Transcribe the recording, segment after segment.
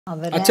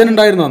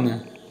അച്ഛനുണ്ടായിരുന്നു അന്ന്?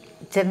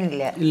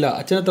 അച്ഛനില്ല. ഇല്ല.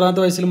 അച്ഛൻ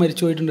എത്രാമത്തെ വയസ്സിൽ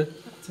മരിച്ചു പോയിട്ടുണ്ട്?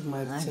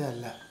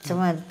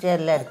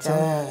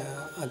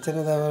 അച്ഛന്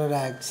ഇതേപോലെ ഒരു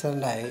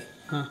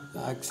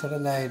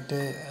ആക്സിഡൻ്റ് ആയിട്ട്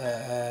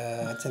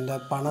അച്ഛൻ്റെ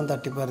പണം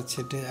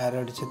തട്ടിപ്പറിച്ചിട്ട്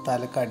ആരോടിച്ച്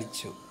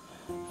തലക്കടിച്ചു.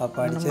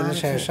 അപ്പോൾ അടിച്ചതിന്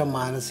ശേഷം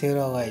മാനസിക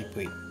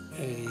രോഗമായിപ്പോയി,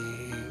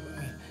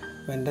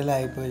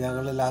 മെൻ്റലായിപ്പോയി.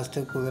 ഞങ്ങൾ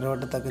ലാസ്റ്റ്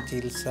കുതിരവട്ടത്തൊക്കെ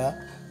ചികിത്സ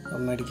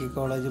മെഡിക്കൽ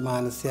കോളേജ്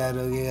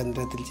മാനസികാരോഗ്യ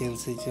കേന്ദ്രത്തിൽ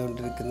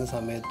ചികിത്സിച്ചുകൊണ്ടിരിക്കുന്ന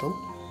സമയത്തും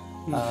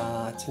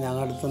അച്ഛൻ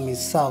ഞങ്ങളുടെ അടുത്ത്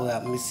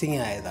മിസ്സിങ്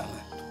ആയതാണ്.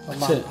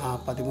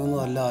 13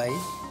 കൊല്ലമായി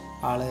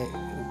ആളെ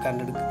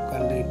കണ്ടു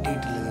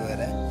കിട്ടിയിട്ടില്ല,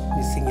 ഇതുവരെ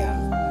മിസ്സിങ്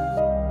ആണ്.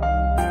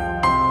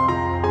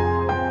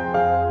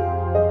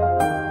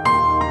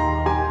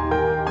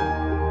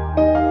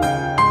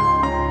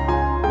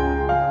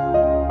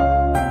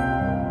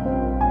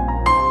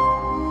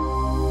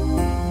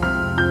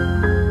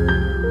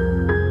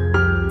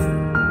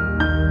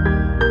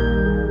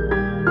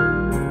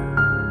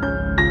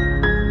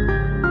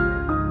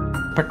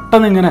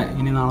 പെട്ടെന്ന്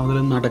ഇനി നാളെ മുതൽ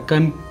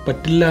നടക്കാൻ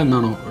പറ്റില്ല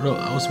എന്നാണോ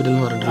ഹോസ്പിറ്റലിൽ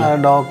നിന്ന്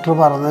പറഞ്ഞിട്ടുള്ളത്? ഡോക്ടർ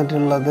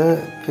പറഞ്ഞിട്ടുള്ളത്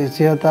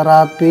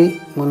ഫിസിയോതെറാപ്പി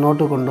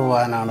മുന്നോട്ട്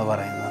കൊണ്ടുപോകാനാണ്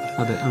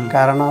പറയുന്നത്.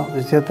 കാരണം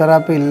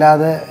ഫിസിയോതെറാപ്പി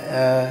ഇല്ലാതെ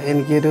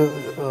എനിക്കൊരു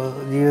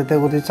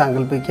ജീവിതത്തെക്കുറിച്ച്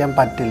സങ്കല്പിക്കാൻ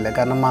പറ്റില്ല.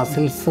 കാരണം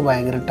മസിൽസ്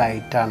ഭയങ്കര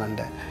ടൈറ്റാണ്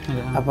എൻ്റെ.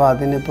 അപ്പോൾ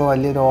അതിനിപ്പോൾ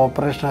വലിയൊരു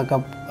ഓപ്പറേഷനൊക്കെ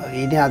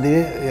ഇനി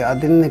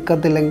അതിന്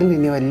നിൽക്കത്തില്ലെങ്കിൽ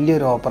ഇനി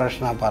വലിയൊരു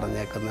ഓപ്പറേഷനാണ്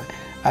പറഞ്ഞേക്കുന്നത്.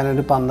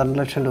 അതിനൊരു 12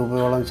 ലക്ഷം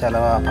രൂപയോളം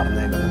ചിലവാണ്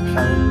പറഞ്ഞേക്കുന്നത്.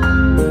 പക്ഷെ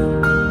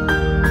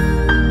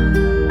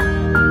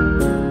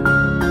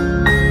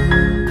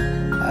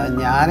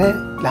ഞാൻ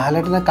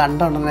ലാലേട്ടനെ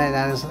കണ്ട ഉടനെ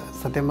ഞാൻ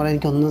സത്യം പറഞ്ഞാൽ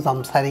എനിക്കൊന്നും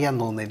സംസാരിക്കാൻ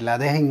തോന്നിയില്ല.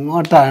 അദ്ദേഹം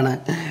ഇങ്ങോട്ടാണ്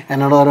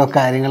എന്നോട് ഓരോ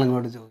കാര്യങ്ങൾ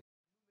ഇങ്ങോട്ട് ചോദിച്ചത്.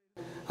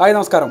 ഹായ്,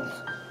 നമസ്കാരം.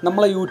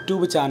 നമ്മളെ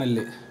യൂട്യൂബ് ചാനലിൽ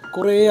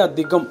കുറേ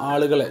അധികം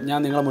ആളുകളെ ഞാൻ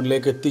നിങ്ങളെ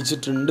മുന്നിലേക്ക്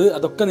എത്തിച്ചിട്ടുണ്ട്.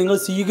 അതൊക്കെ നിങ്ങൾ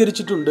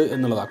സ്വീകരിച്ചിട്ടുണ്ട്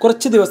എന്നുള്ളതാണ്.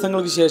 കുറച്ച്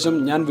ദിവസങ്ങൾക്ക് ശേഷം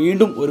ഞാൻ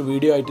വീണ്ടും ഒരു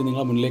വീഡിയോ ആയിട്ട്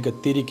നിങ്ങളെ മുന്നിലേക്ക്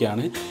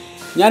എത്തിയിരിക്കുകയാണ്.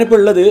 ഞാനിപ്പോൾ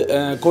ഉള്ളത്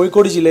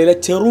കോഴിക്കോട് ജില്ലയിലെ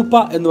ചെറുപ്പ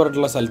എന്ന്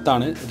പറഞ്ഞിട്ടുള്ള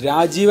സ്ഥലത്താണ്.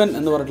 രാജീവൻ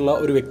എന്ന് പറഞ്ഞിട്ടുള്ള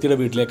ഒരു വ്യക്തിയുടെ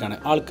വീട്ടിലേക്കാണ്.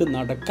 ആൾക്ക്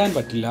നടക്കാൻ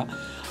പറ്റില്ല,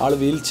 ആൾ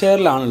വീൽ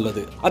ചെയറിലാണുള്ളത്.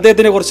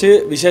 അദ്ദേഹത്തിൻ്റെ കുറച്ച്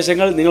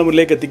വിശേഷങ്ങൾ നിങ്ങൾ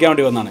മുന്നിലേക്ക് എത്തിക്കാൻ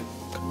വേണ്ടി വന്നതാണ്.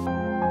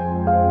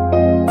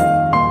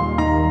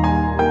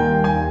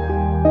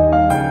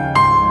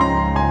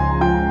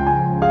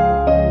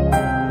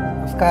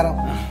 നമസ്കാരം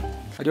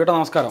അരിയോട്ടാ.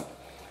 നമസ്കാരം.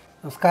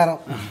 നമസ്കാരം.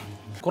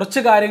 കുറച്ച്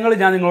കാര്യങ്ങൾ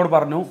ഞാൻ നിങ്ങളോട്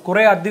പറഞ്ഞു.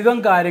 കുറേ അധികം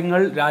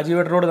കാര്യങ്ങൾ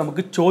രാജീവേട്ടനോട്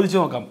നമുക്ക് ചോദിച്ചു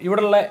നോക്കാം.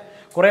 ഇവിടെയുള്ള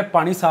കുറേ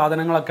പണി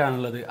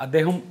സാധനങ്ങളൊക്കെയാണുള്ളത്.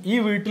 അദ്ദേഹം ഈ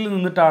വീട്ടിൽ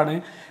നിന്നിട്ടാണ്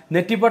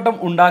നെറ്റിപ്പട്ടം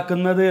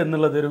ഉണ്ടാക്കുന്നത്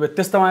എന്നുള്ളത് ഒരു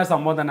വ്യത്യസ്തമായ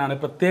സംഭവം തന്നെയാണ്.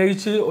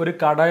 പ്രത്യേകിച്ച് ഒരു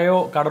കട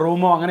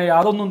റൂമോ അങ്ങനെ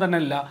യാതൊന്നും തന്നെ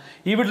ഇല്ല.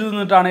 ഈ വീട്ടിൽ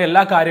നിന്നിട്ടാണ്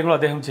എല്ലാ കാര്യങ്ങളും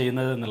അദ്ദേഹം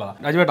ചെയ്യുന്നത് എന്നുള്ളതാണ്.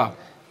 രാജീവേട്ടാ,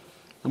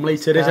 നമ്മളെ ഈ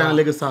ചെറിയ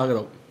ചാനലിലേക്ക്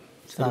സ്വാഗതം.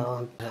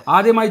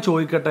 ആദ്യമായി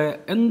ചോദിക്കട്ടെ,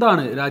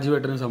 എന്താണ്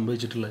രാജീവേട്ടന്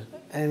സംഭവിച്ചിട്ടുള്ളത്?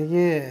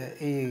 എനിക്ക്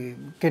ഈ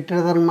കെട്ടിട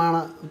നിർമ്മാണ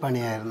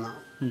പണിയായിരുന്നു,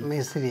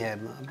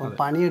 മേസ്തിരിയായിരുന്നു. അപ്പോൾ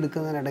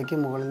പണിയെടുക്കുന്നതിനിടയ്ക്ക്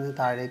മുകളിൽ നിന്ന്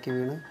താഴേക്ക്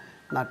വീണ്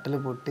നട്ടിൽ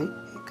പൊട്ടി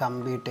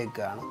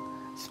കമ്പിയിട്ടേക്കാണ്.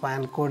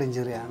 Spinal cord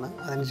ഇഞ്ചുറിയാണ്.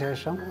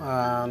 അതിനുശേഷം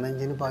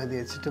നെഞ്ചിന് പകുതി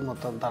വെച്ചിട്ട്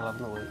മൊത്തം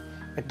തളർന്നു പോയി.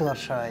 8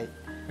 വർഷമായി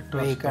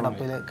ഈ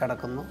കിടപ്പിൽ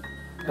കിടക്കുന്നു.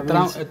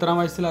 എത്ര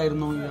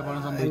വയസ്സിലായിരുന്നു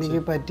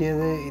എനിക്ക്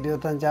പറ്റിയത്?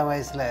 25-ാം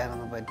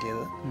വയസ്സിലായിരുന്നു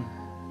പറ്റിയത്.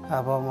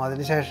 അപ്പം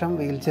അതിനുശേഷം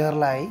വീൽ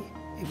ചെയറിലായി.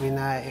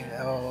 പിന്നെ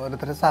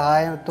ഓരോരുത്തരുടെ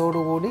സഹായത്തോടു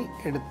കൂടി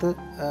എടുത്ത്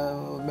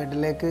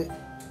ബെഡിലേക്ക്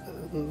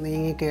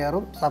നീങ്ങി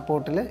കയറും,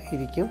 സപ്പോർട്ടിൽ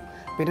ഇരിക്കും.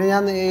 പിന്നെ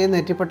ഞാൻ ഈ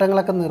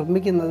നെറ്റിപ്പട്ടങ്ങളൊക്കെ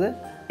നിർമ്മിക്കുന്നത്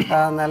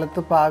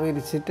നിലത്ത്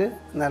പാവിരിച്ചിട്ട്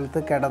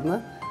നിലത്ത് കിടന്ന്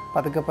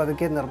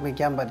പതുക്കെ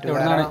നിർമ്മിക്കാൻ പറ്റും.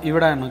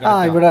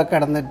 ഇവിടെ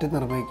കിടന്നിട്ട്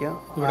നിർമ്മിക്കും.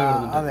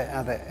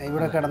 അതെ,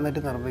 ഇവിടെ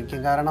കിടന്നിട്ട് നിർമ്മിക്കും.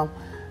 കാരണം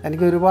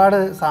എനിക്ക് ഒരുപാട്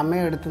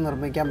സമയം എടുത്ത്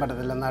നിർമ്മിക്കാൻ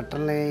പറ്റത്തില്ല.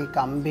 നട്ടലിന് ഈ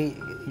കമ്പി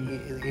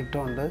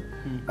ഇട്ടുകൊണ്ട്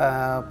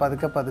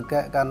പതുക്കെ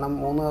കാരണം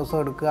 3 ദിവസം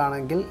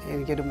എടുക്കുകയാണെങ്കിൽ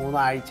എനിക്കൊരു 3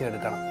 ആഴ്ച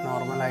എടുക്കണം.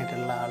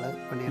 നോർമലായിട്ടുള്ള ആൾ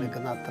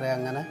പണിയെടുക്കുന്ന അത്രയും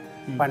അങ്ങനെ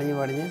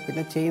പണിഞ്ഞ്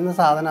പിന്നെ ചെയ്യുന്ന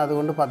സാധനം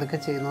അതുകൊണ്ട് പതുക്കെ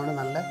ചെയ്യുന്നതുകൊണ്ട്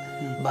നല്ല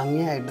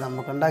ഭംഗിയായിട്ട്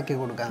നമുക്ക് ഉണ്ടാക്കി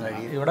കൊടുക്കാൻ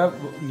കഴിയും. ഇവിടെ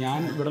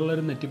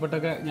ഉള്ളൊരു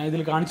നെറ്റിപ്പട്ടൊക്കെ ഞാൻ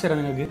ഇതിൽ കാണിച്ചു തരാം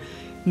നിങ്ങൾക്ക്.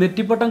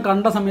 നെറ്റിപ്പട്ടം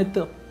കണ്ട സമയത്ത്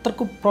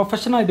അത്രക്കും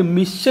പ്രൊഫഷണലായിട്ട്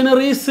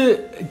മിഷനറീസ്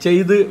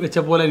ചെയ്ത് വെച്ച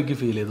പോലെ എനിക്ക്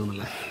ഫീൽ ചെയ്തു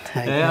എന്നുള്ളത്.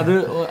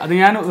 അത്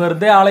ഞാൻ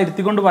വെറുതെ ആളെ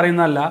ഇരുത്തിക്കൊണ്ട്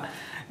പറയുന്നതല്ല.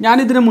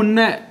 ഞാനിതിന്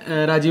മുന്നേ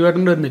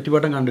രാജീവേട്ടൻ്റെ ഒരു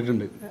നെറ്റിപ്പട്ടം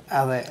കണ്ടിട്ടുണ്ട്.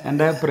 അതെ,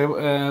 എൻ്റെ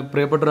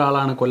പ്രിയപ്പെട്ട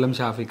ഒരാളാണ് കൊല്ലം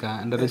ഷാഫിക്ക,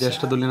 എൻ്റെ ഒരു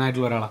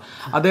ജ്യേഷ്ഠതുല്യനായിട്ടുള്ള ഒരാളാണ്.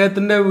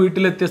 അദ്ദേഹത്തിൻ്റെ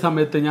വീട്ടിലെത്തിയ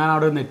സമയത്ത് ഞാൻ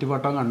അവിടെ ഒരു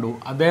നെറ്റിപ്പട്ടം കണ്ടു.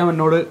 അദ്ദേഹം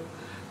എന്നോട്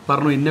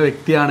പറഞ്ഞു ഇന്ന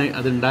വ്യക്തിയാണ്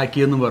അത്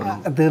ഉണ്ടാക്കിയെന്ന് പറഞ്ഞു.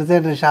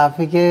 തീർച്ചയായിട്ടും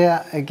ഷാഫിക്ക്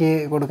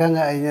കൊടുക്കാൻ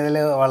കഴിഞ്ഞതിൽ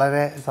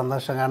വളരെ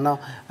സന്തോഷം. കാരണം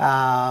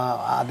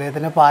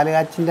അദ്ദേഹത്തിൻ്റെ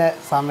പാലുകാച്ചിൻ്റെ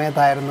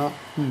സമയത്തായിരുന്നു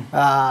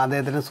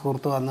അദ്ദേഹത്തിൻ്റെ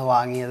സുഹൃത്ത് വന്ന്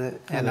വാങ്ങിയത്.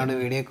 എന്നോട്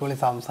വീഡിയോ കോളിൽ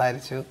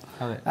സംസാരിച്ചു.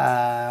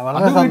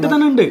 വീട്ടിൽ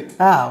തന്നെ ഉണ്ട്.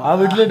 ആ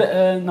വീട്ടില്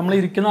നമ്മൾ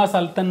ഇരിക്കുന്ന ആ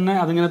സ്ഥലത്ത് തന്നെ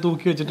അതിങ്ങനെ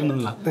തൂക്കി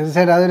വെച്ചിട്ടുണ്ടല്ലോ.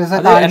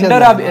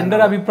 തീർച്ചയായിട്ടും എൻ്റെ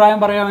ഒരു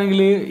അഭിപ്രായം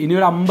പറയുകയാണെങ്കിൽ ഇനി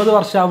ഒരു 50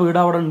 വർഷം ആ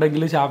വീട് അവിടെ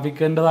ഉണ്ടെങ്കിൽ,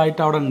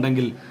 ഷാഫിക്കേണ്ടതായിട്ട് അവിടെ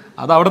ഉണ്ടെങ്കിൽ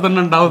അത് അവിടെ തന്നെ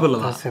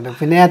ഉണ്ടാവുന്നുള്ളതാണ്.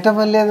 പിന്നെ ഏറ്റവും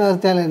വലിയെന്ന്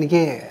വെച്ചാൽ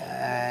എനിക്ക്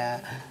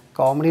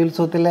കോമഡി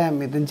ഉത്സവത്തിലെ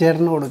മിഥുൻ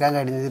ചേട്ടന് കൊടുക്കാൻ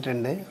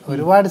കഴിഞ്ഞിട്ടുണ്ട്.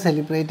 ഒരുപാട്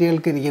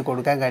സെലിബ്രിറ്റികൾക്ക് എനിക്ക്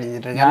കൊടുക്കാൻ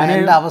കഴിഞ്ഞിട്ടുണ്ട്. കാരണം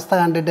എൻ്റെ അവസ്ഥ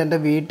കണ്ടിട്ട് എൻ്റെ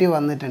വീട്ടിൽ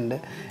വന്നിട്ടുണ്ട്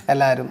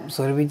എല്ലാവരും.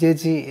 സുരഭി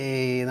ചേച്ചി,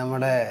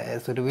 നമ്മുടെ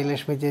സുരഭി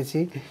ലക്ഷ്മി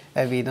ചേച്ചി,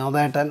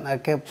 വിനോദേട്ടൻ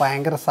ഒക്കെ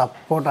ഭയങ്കര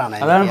സപ്പോർട്ടാണ്.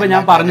 അതാണ് ഇപ്പോൾ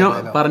ഞാൻ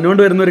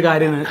പറഞ്ഞുകൊണ്ട് വരുന്ന ഒരു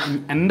കാര്യമാണ്.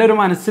 എൻ്റെ ഒരു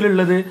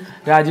മനസ്സിലുള്ളത്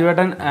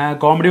രാജീവേട്ടൻ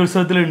കോമഡി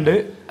ഉത്സവത്തിലുണ്ട്,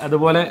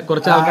 അതുപോലെ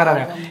കുറച്ച്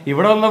ആൾക്കാരറിയാം.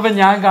 ഇവിടെ വന്നപ്പോൾ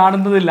ഞാൻ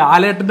കാണുന്നത്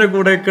ലാലേട്ടൻ്റെ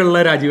കൂടെയൊക്കെ ഉള്ള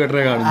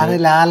രാജീവേട്ടനെ കാണുന്നത്. അത്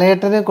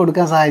ലാലേട്ടന്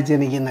കൊടുക്കാൻ സാധിച്ചു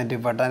എനിക്ക്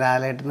നെറ്റിപ്പട്ടം.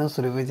 ലാലേട്ടന്,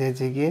 സുരഭി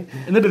ചേച്ചിക്ക്.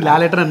 എന്നിട്ട്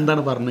ലാലേട്ടൻ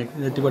എന്താണ് പറഞ്ഞത്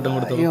നെറ്റിപ്പട്ടം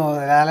കൊടുത്തത്? അയ്യോ,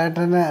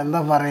 ലാലേട്ടന്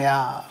എന്താ പറയാ,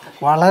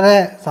 വളരെ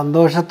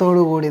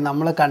സന്തോഷത്തോടു കൂടി.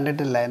 നമ്മൾ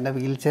കണ്ടിട്ടില്ല എൻ്റെ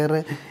വീൽ ചെയർ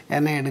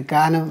എന്നെ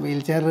എടുക്കാനും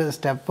വീൽ ചെയർ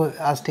സ്റ്റെപ്പ്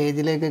ആ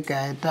സ്റ്റേജിലേക്ക്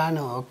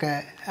കയറ്റാനും ഒക്കെ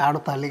അവിടെ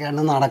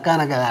തള്ളിക്കണ്ട്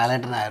നടക്കാനൊക്കെ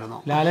ലാലേട്ടനായിരുന്നു.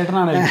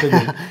 ലാലേട്ടനാണ്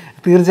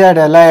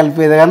തീർച്ചയായിട്ടും എല്ലാം ഹെൽപ്പ്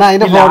ചെയ്തത്. കാരണം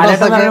അതിന്റെ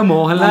ഫോട്ടോസൊക്കെ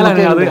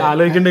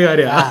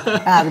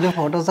അതിന്റെ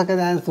ഫോട്ടോസൊക്കെ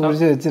ഞാൻ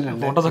സൂക്ഷിച്ച്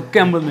വെച്ചിട്ടുണ്ട്.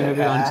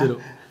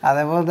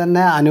 അതേപോലെ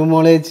തന്നെ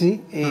അനുമോളേച്ചി,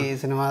 ഈ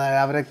സിനിമ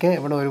അവരൊക്കെ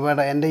ഇവിടെ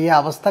ഒരുപാട് എൻ്റെ ഈ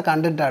അവസ്ഥ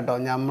കണ്ടിട്ടാട്ടോ.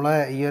 നമ്മളെ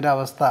ഈ ഒരു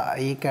അവസ്ഥ,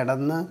 ഈ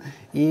കിടന്ന്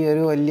ഈ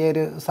ഒരു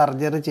വലിയൊരു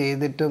സർജറി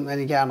ചെയ്തിട്ടും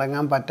എനിക്ക്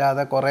അടങ്ങാൻ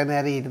പറ്റാതെ കുറേ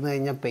നേരം ഇരുന്ന്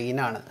കഴിഞ്ഞാൽ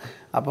പെയിനാണ്.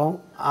 അപ്പം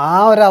ആ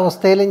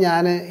ഒരു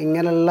ഞാൻ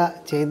ഇങ്ങനെയുള്ള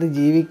ചെയ്ത്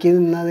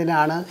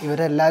ജീവിക്കുന്നതിനാണ്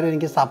ഇവരെല്ലാവരും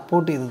എനിക്ക്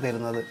സപ്പോർട്ട് ചെയ്ത്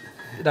തരുന്നത്.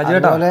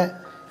 അതുപോലെ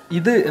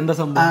ഇത് എന്താ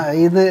സംഭവം?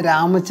 ഇത്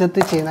രാമച്ചത്ത്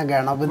ചെയ്യുന്ന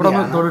ഗണപതി.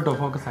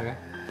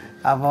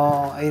 അപ്പോൾ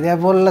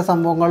ഇതേപോലുള്ള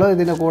സംഭവങ്ങളും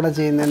ഇതിൻ്റെ കൂടെ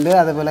ചെയ്യുന്നുണ്ട്.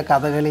 അതേപോലെ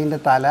കഥകളീൻ്റെ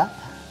തല,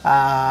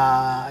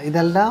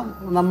 ഇതെല്ലാം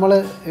നമ്മൾ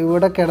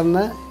ഇവിടെ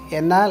കിടന്ന്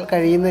എന്നാൽ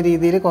കഴിയുന്ന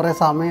രീതിയിൽ കുറേ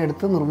സമയം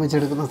എടുത്ത്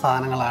നിർമ്മിച്ചെടുക്കുന്ന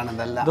സാധനങ്ങളാണ്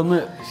ഇതെല്ലാം.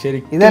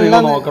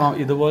 ഇതെല്ലാം നോക്കണം.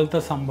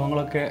 ഇതുപോലത്തെ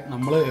സംഭവങ്ങളൊക്കെ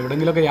നമ്മൾ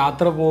എവിടെയെങ്കിലുമൊക്കെ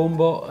യാത്ര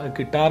പോകുമ്പോൾ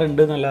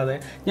കിട്ടാറുണ്ട് എന്നല്ലാതെ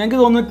ഞങ്ങൾക്ക്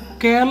തോന്നുന്നു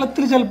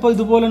കേരളത്തിൽ ചിലപ്പോൾ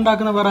ഇതുപോലെ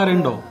ഉണ്ടാക്കുന്ന വേറെ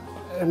ആരുണ്ടോ?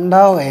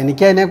 ഉണ്ടാവും.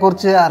 എനിക്ക്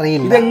അതിനെക്കുറിച്ച്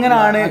അറിയില്ല.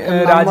 ഇതെങ്ങനെയാണ്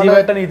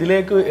രാജീവേട്ടൻ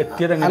ഇതിലേക്ക്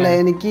എത്തിയത്? അല്ല,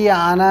 എനിക്ക്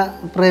ആന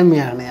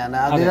പ്രേമിയാണ് ഞാൻ.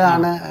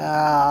 അതിലാണ്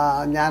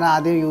ഞാൻ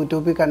ആദ്യം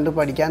യൂട്യൂബിൽ കണ്ട്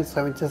പഠിക്കാൻ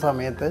ശ്രമിച്ച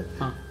സമയത്ത്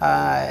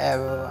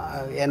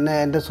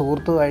എൻ്റെ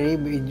സുഹൃത്ത് വഴി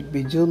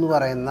ബിജു എന്ന്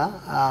പറയുന്ന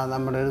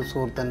നമ്മുടെ ഒരു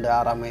സുഹൃത്തുണ്ട്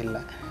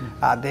ആറാമയിലെ,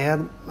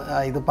 അദ്ദേഹം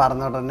ഇത്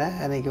പറഞ്ഞ ഉടനെ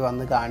എനിക്ക്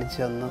വന്ന് കാണിച്ചു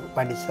തന്ന്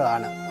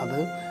പഠിച്ചതാണ്. അത്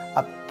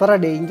അത്ര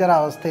ഡേഞ്ചർ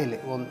അവസ്ഥയിൽ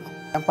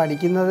ഞാൻ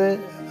പഠിക്കുന്നത്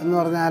എന്ന്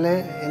പറഞ്ഞാൽ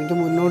എനിക്ക്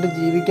മുന്നോട്ട്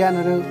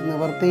ജീവിക്കാനൊരു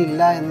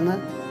നിവൃത്തിയില്ല എന്ന്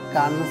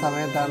കാണുന്ന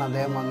സമയത്താണ്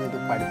അദ്ദേഹം വന്ന് ഇത്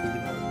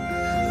പഠിപ്പിക്കുന്നത്.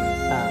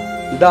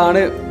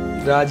 ഇതാണ്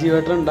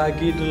രാജീവേട്ടൻ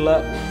ഉണ്ടാക്കിയിട്ടുള്ള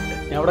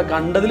ഞാൻ അവിടെ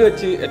കണ്ടതിൽ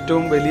വെച്ച്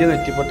ഏറ്റവും വലിയ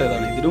നെറ്റിപ്പട്ട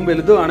ഇതാണ്. ഇതിലും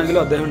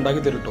വലുതാണെങ്കിലും അദ്ദേഹം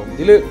ഉണ്ടാക്കി തരുട്ടോ.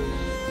 ഇതിൽ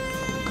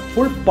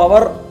ഫുൾ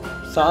പവർ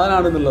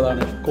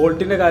സാധനമാണെന്നുള്ളതാണ്.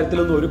 ക്വാളിറ്റിൻ്റെ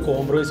കാര്യത്തിലൊന്നും ഒരു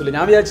കോംപ്രമൈസ് ഇല്ല.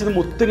 ഞാൻ വിചാരിച്ചത്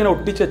മുത്തിങ്ങനെ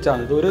ഒട്ടിച്ച്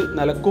വെച്ചാണ്. ഇത് ഒരു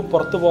നിലക്കും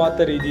പുറത്ത്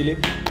പോകാത്ത രീതിയിൽ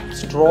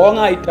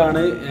സ്ട്രോങ്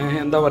ആയിട്ടാണ്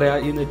എന്താ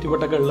പറയുക ഈ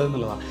നെറ്റിപ്പട്ടൊക്കെ ഉള്ളത്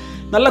എന്നുള്ളതാണ്.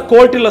 നല്ല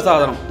ക്വാളിറ്റി ഉള്ള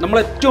സാധനം.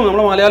 നമ്മളെ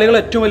മലയാളികൾ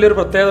ഏറ്റവും വലിയൊരു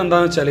പ്രത്യേകത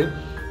എന്താണെന്ന് വെച്ചാൽ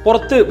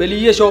പുറത്ത്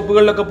വലിയ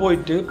ഷോപ്പുകളിലൊക്കെ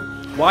പോയിട്ട്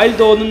വായിൽ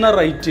തോന്നുന്ന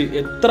റേറ്റ്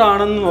എത്ര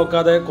ആണെന്ന്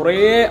നോക്കാതെ കുറേ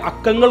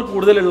അക്കങ്ങൾ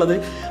കൂടുതലുള്ളത്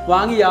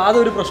വാങ്ങി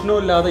യാതൊരു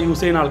പ്രശ്നവുമില്ലാതെ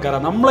യൂസ് ചെയ്യുന്ന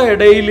ആൾക്കാരാണ്. നമ്മളെ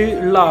ഇടയിൽ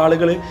ഉള്ള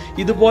ആളുകൾ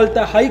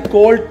ഇതുപോലത്തെ ഹൈ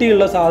ക്വാളിറ്റി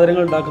ഉള്ള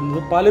സാധനങ്ങൾ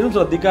ഉണ്ടാക്കുന്നത് പലരും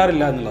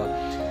ശ്രദ്ധിക്കാറില്ല എന്നുള്ളതാണ്.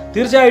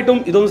 തീർച്ചയായിട്ടും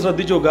ഇതൊന്ന്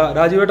ശ്രദ്ധിച്ചു നോക്കുക.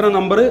 രാജീവേട്ടൻ്റെ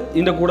നമ്പർ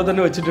ഇതിൻ്റെ കൂടെ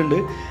തന്നെ വെച്ചിട്ടുണ്ട്.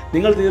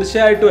 നിങ്ങൾ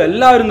തീർച്ചയായിട്ടും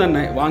എല്ലാവരും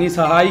തന്നെ വാങ്ങി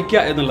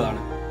സഹായിക്കുക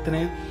എന്നുള്ളതാണ്.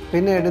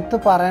 പിന്നെ എടുത്ത്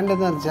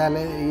പറയേണ്ടതെന്ന് വെച്ചാൽ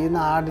ഈ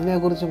നാടിനെ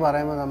കുറിച്ച്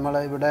പറയുമ്പോൾ നമ്മൾ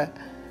ഇവിടെ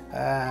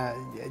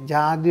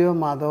ജാതിയോ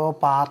മതമോ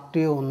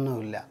പാർട്ടിയോ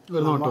ഒന്നുമില്ല.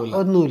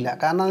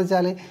 കാരണം എന്ന്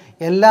വെച്ചാൽ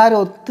എല്ലാവരും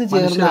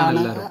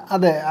ഒത്തുചേർന്നാണ്.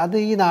 അതെ, അത്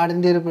ഈ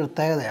നാടിൻ്റെ ഒരു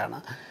പ്രത്യേകതയാണ്.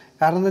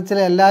 കാരണം എന്ന്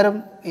വെച്ചാൽ എല്ലാവരും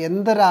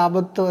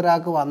എന്തൊരാപത്ത്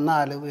ഒരാൾക്ക്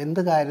വന്നാലും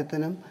എന്ത്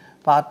കാര്യത്തിനും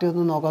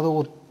പാർട്ടിയൊന്നും നോക്കാതെ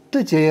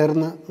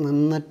ഒത്തുചേർന്ന്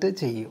നിന്നിട്ട്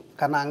ചെയ്യും.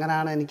 കാരണം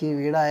അങ്ങനെയാണ് എനിക്ക്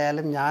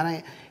വീടായാലും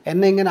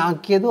എന്നെ ഇങ്ങനെ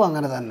ആക്കിയതും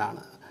അങ്ങനെ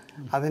തന്നെയാണ്.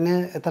 അതിന്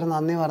എത്ര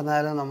നന്ദി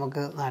പറഞ്ഞാലും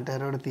നമുക്ക്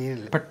നാട്ടുകാരോട്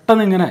തീരില്ല.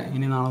 പെട്ടെന്ന് ഇങ്ങനെ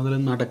ഇനി നാളെ മുതൽ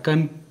നടക്കാൻ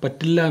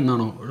പറ്റില്ല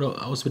എന്നാണോ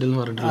ഹോസ്പിറ്റലിൽ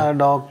പറഞ്ഞിട്ടുള്ളത്?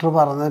 ഡോക്ടർ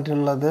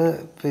പറഞ്ഞിട്ടുള്ളത്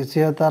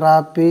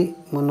ഫിസിയോതെറാപ്പി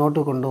മുന്നോട്ട്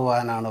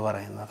കൊണ്ടുപോകാനാണ്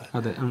പറയുന്നത്.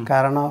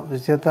 കാരണം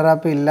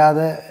ഫിസിയോതെറാപ്പി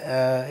ഇല്ലാതെ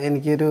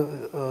എനിക്കൊരു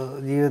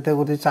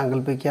ജീവിതത്തെക്കുറിച്ച്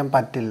സങ്കല്പിക്കാൻ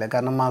പറ്റില്ല.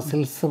 കാരണം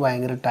മസിൽസ്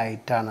ഭയങ്കര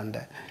ടൈറ്റാണ്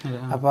എൻ്റെ.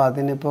 അപ്പോൾ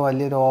അതിനിപ്പോൾ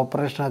വലിയൊരു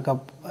ഓപ്പറേഷനൊക്കെ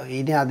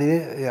ഇനി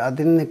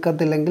അതിന്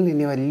നിൽക്കത്തില്ലെങ്കിൽ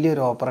ഇനി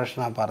വലിയൊരു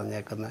ഓപ്പറേഷനാണ്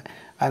പറഞ്ഞേക്കുന്നത്.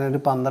 അതിനൊരു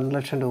 12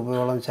 ലക്ഷം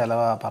രൂപയോളം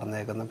ചിലവാണ്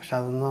പറഞ്ഞേക്കുന്നത്. പക്ഷെ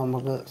അതൊന്നും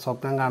നമുക്ക്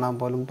സ്വപ്നം കാണാൻ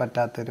പോലും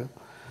പറ്റാത്തൊരു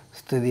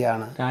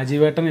സ്ഥിതിയാണ്.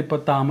 രാജീവേട്ടൻ ഇപ്പോൾ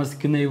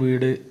താമസിക്കുന്ന ഈ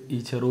വീട് ഈ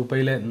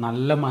ചെറുപ്പയിലെ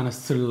നല്ല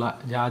മനസ്സുള്ള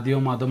ജാതിയോ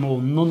മതമോ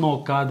ഒന്നും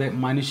നോക്കാതെ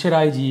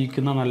മനുഷ്യരായി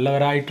ജീവിക്കുന്ന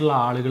നല്ലവരായിട്ടുള്ള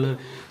ആളുകൾ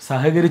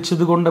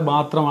സഹകരിച്ചത് കൊണ്ട്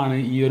മാത്രമാണ്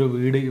ഈ ഒരു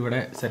വീട്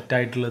ഇവിടെ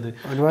സെറ്റായിട്ടുള്ളത്.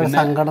 ഒരുപാട്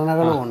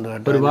സംഘടനകളും ഉണ്ട്.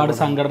 ഒരുപാട്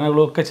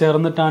സംഘടനകളും ഒക്കെ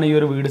ചേർന്നിട്ടാണ് ഈ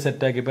ഒരു വീട്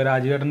സെറ്റാക്കി. ഇപ്പോൾ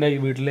രാജീവേട്ടൻ്റെ ഈ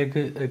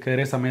വീട്ടിലേക്ക്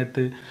കയറിയ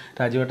സമയത്ത്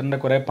രാജീവേട്ടൻ്റെ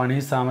കുറേ പണി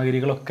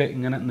സാമഗ്രികളൊക്കെ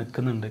ഇങ്ങനെ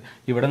നിൽക്കുന്നുണ്ട്.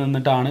 ഇവിടെ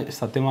നിന്നിട്ടാണ്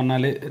സത്യം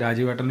പറഞ്ഞാൽ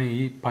രാജീവേട്ടൻ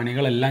ഈ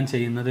പണികളെല്ലാം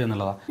ചെയ്യുന്നത്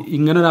എന്നുള്ളതാണ്.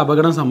 ഇങ്ങനൊരു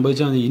അപകടം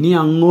സംഭവിച്ചാൽ മതി ഇനി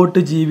അങ്ങോട്ട്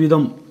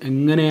ജീവിതം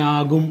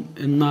എങ്ങനെയാകും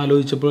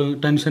എന്നാലോചിച്ചപ്പോൾ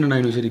ടെൻഷൻ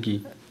ഉണ്ടായിരുന്നു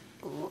ശരിക്കും.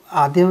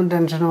 ആദ്യം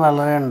ടെൻഷൻ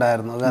വളരെ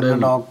ഉണ്ടായിരുന്നു. കാരണം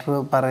ഡോക്ടർ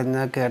പറഞ്ഞ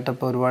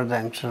കേട്ടപ്പോൾ ഒരുപാട്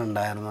ടെൻഷൻ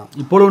ഉണ്ടായിരുന്നു.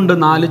 ഇപ്പോഴും ഉണ്ട്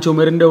 4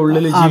 ചുമരിന്റെ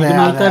ഉള്ളിൽ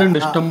ജീവിക്കുന്ന ആൾക്കാരുണ്ട്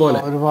ഇഷ്ടം പോലെ.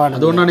 ഒരുപാട്.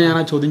 അതുകൊണ്ടാണ് ഞാൻ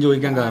ആ ചോദ്യം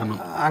ചോദിക്കാൻ കാരണം.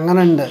 അങ്ങനെ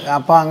ഉണ്ട്.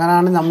 അപ്പോൾ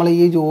അങ്ങനെയാണ് നമ്മൾ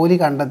ഈ ജോലി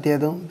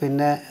കണ്ടെത്തിയതും.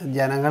 പിന്നെ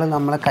ജനങ്ങൾ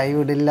നമ്മളെ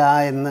കൈവിടില്ല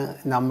എന്ന്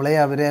നമ്മളെ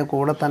അവരെ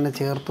കൂടെ തന്നെ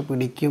ചേർത്ത്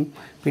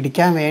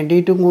പിടിക്കാൻ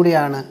വേണ്ടിയിട്ടും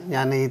കൂടിയാണ്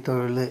ഞാൻ ഈ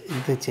തൊഴിൽ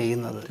ഇത്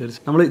ചെയ്യുന്നത്.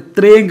 നമ്മൾ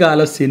ഇത്രയും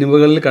കാലം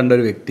സിനിമകളിൽ കണ്ട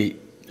ഒരു വ്യക്തി,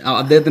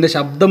 അദ്ദേഹത്തിന്റെ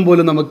ശബ്ദം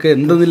പോലും നമുക്ക്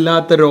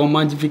എന്തെന്നില്ലാത്ത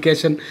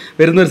രോമാഞ്ചിഫിക്കേഷൻ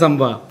വരുന്നൊരു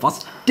സംഭവം.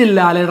 ഫസ്റ്റ്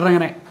ലാലേട്ടൻ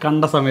അങ്ങനെ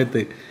കണ്ട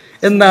സമയത്ത്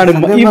എന്താണ്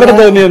ഇവിടെ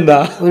തോന്നിയത്? എന്താ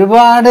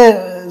ഒരുപാട്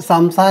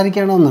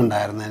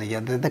സംസാരിക്കണമെന്നുണ്ടായിരുന്നു എനിക്ക്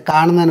അദ്ദേഹത്തെ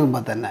കാണുന്നതിന്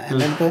മുമ്പ് തന്നെ.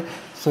 എൻ്റെ അടുത്ത്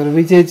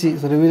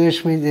സുരഭി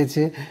ലക്ഷ്മി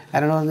ചേച്ചി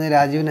എന്നോട് പറഞ്ഞ്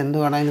രാജീവൻ എന്ത്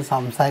വേണമെങ്കിലും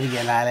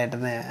സംസാരിക്കുക,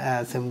 ലാലേട്ടന്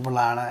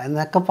സിമ്പിളാണ്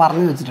എന്നൊക്കെ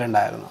പറഞ്ഞു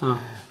വെച്ചിട്ടുണ്ടായിരുന്നു.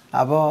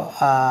 അപ്പോൾ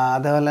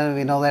അതേപോലെ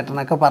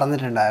വിനോദേട്ടനൊക്കെ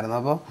പറഞ്ഞിട്ടുണ്ടായിരുന്നു.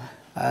 അപ്പോൾ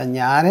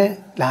ഞാൻ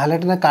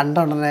ലാലേട്ടനെ കണ്ട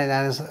ഉടനെ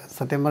ഞാൻ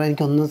സത്യം പറഞ്ഞാൽ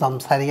എനിക്കൊന്നും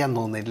സംസാരിക്കാൻ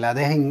തോന്നിയില്ല.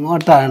 അദ്ദേഹം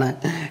ഇങ്ങോട്ടാണ്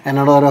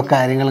എന്നോട് ഓരോ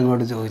കാര്യങ്ങൾ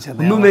ഇങ്ങോട്ട്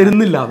ചോദിച്ചത്.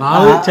 വരുന്നില്ല.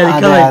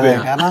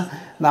 കാരണം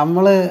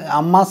നമ്മൾ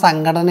അമ്മ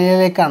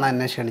സംഘടനയിലേക്കാണ്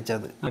എന്നെ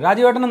ക്ഷണിച്ചത്.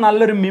 രാജീവേട്ടന്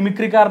നല്ലൊരു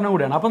മിമിക്രിക്കാരനും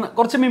കൂടിയാണ്. അപ്പം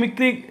കുറച്ച്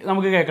മിമിക്രി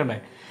നമുക്ക് കേൾക്കണ്ടേ?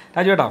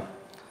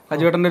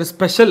 രാജീവേട്ടൻ്റെ ഒരു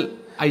സ്പെഷ്യൽ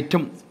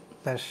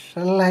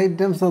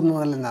ഐറ്റംസ്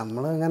ഒന്നുമല്ല.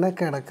 നമ്മൾ ഇങ്ങനെ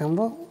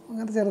കിടക്കുമ്പോൾ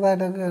അങ്ങനെ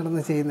ചെറുതായിട്ടൊക്കെ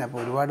കിടന്ന് ചെയ്യുന്നത്. അപ്പോൾ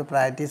ഒരുപാട്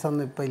പ്രാക്ടീസ്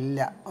ഒന്നും ഇപ്പം ഇല്ല.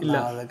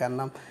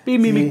 കാരണം ഈ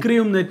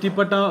മിമിക്രിയും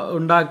നെറ്റിപ്പട്ട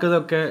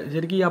ഉണ്ടാക്കുന്നതൊക്കെ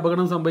ശരിക്കും ഈ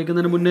അപകടം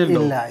സംഭവിക്കുന്നതിന് മുന്നേ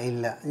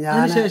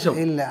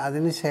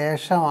അതിന്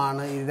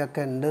ശേഷമാണ്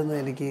ഇതൊക്കെ ഉണ്ടെന്ന്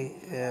എനിക്ക്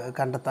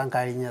കണ്ടെത്താൻ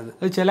കഴിഞ്ഞത്.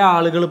 ചില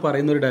ആളുകൾ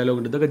പറയുന്ന ഒരു ഡയലോഗ്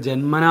ഉണ്ട്, ഇതൊക്കെ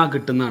ജന്മനാ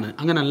കിട്ടുന്നതാണ്.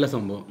 അങ്ങനല്ല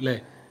സംഭവം അല്ലേ?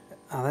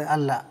 അത്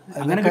അല്ല,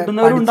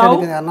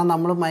 കാരണം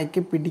നമ്മൾ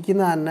മൈക്ക്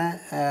പിടിക്കുന്ന തന്നെ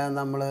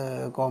നമ്മൾ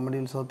കോമഡി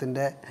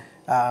ഉത്സവത്തിൻ്റെ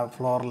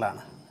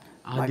ഫ്ലോറിലാണ്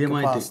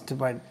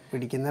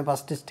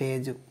ഫസ്റ്റ്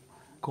സ്റ്റേജ്.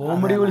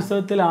 കോമഡി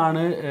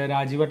ഉത്സവത്തിലാണ്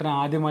രാജീവേട്ടൻ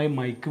ആദ്യമായി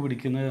മൈക്ക്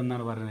പിടിക്കുന്നത്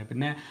എന്നാണ് പറയുന്നത്.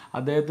 പിന്നെ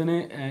അദ്ദേഹത്തിന്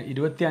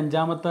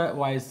 25ാമത്തെ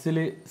വയസ്സിൽ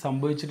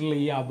സംഭവിച്ചിട്ടുള്ള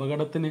ഈ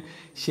അപകടത്തിന്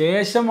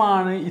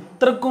ശേഷമാണ്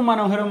ഇത്രക്കും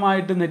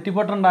മനോഹരമായിട്ട്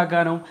നെറ്റിപ്പട്ടം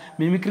ഉണ്ടാക്കാനും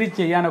മിമിക്രി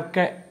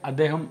ചെയ്യാനൊക്കെ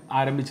അദ്ദേഹം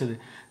ആരംഭിച്ചത്.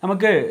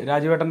 നമുക്ക്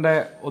രാജീവേട്ടൻ്റെ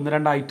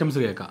 1-2 ഐറ്റംസ്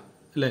കേൾക്കാം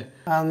അല്ലേ?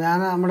 ഞാൻ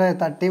നമ്മുടെ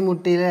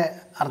തട്ടിമുട്ടിയിലെ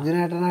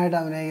അർജുനേട്ടനായിട്ട്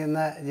അഭിനയിക്കുന്ന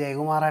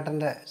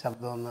ജയകുമാറേട്ടൻ്റെ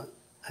ശബ്ദം ഒന്ന്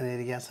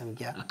അനുകരിക്കാൻ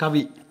ശ്രമിക്കാം.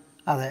 കവി.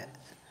 അതെ.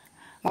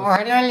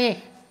 മോഹനവല്ലി,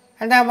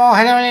 എന്താ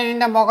മോഹനവല്ലി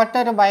നിൻ്റെ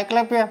മുഖത്തൊരു ബൈക്ക്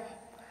ലഭ്യം?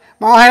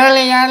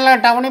 മോഹനവല്ലി, ഞാനല്ലോ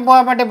ടൗണിൽ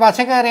പോകാൻ വേണ്ടി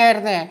ബസ്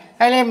കയറിയായിരുന്നേ.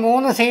 അതിൽ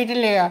 3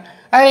 സീറ്റില്ലേ,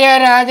 അതിൽ ഞാൻ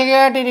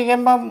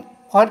രാജകീയമായിട്ടിരിക്കുമ്പം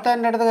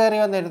ഒരുത്തൻ്റെ അടുത്ത് കയറി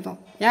വന്നിരുന്നു.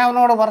 ഞാൻ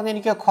അവനോട് പറഞ്ഞു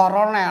എനിക്ക്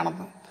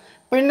കൊറോണയാണെന്ന്.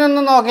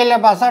 പിന്നൊന്നും നോക്കിയില്ല,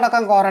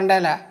 ബസ്സടക്കം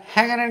ക്വാറന്റൈനിലാ.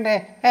 എങ്ങനെയുണ്ട്?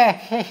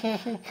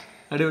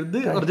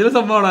 ഒറിജിനൽ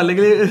സംഭവമാണോ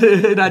അല്ലെങ്കിൽ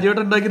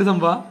രാജീവേട്ടൻ ഉണ്ടാക്കിയൊരു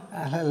സംഭവം?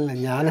 അല്ല,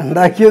 ഞാൻ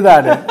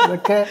ഉണ്ടാക്കിയതാണ്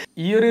ഇതൊക്കെ.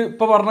 ഈ ഒരു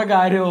ഇപ്പൊ പറഞ്ഞ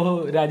കാര്യം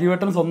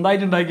രാജീവേട്ടൻ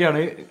സ്വന്തമായിട്ട്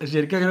ഉണ്ടാക്കിയാണ്.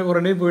 ശരിക്കും അങ്ങനെ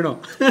ക്വാറന്റൈൻ പോയിണോ?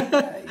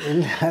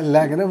 അല്ല,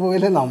 അങ്ങനെ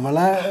പോയില്ല.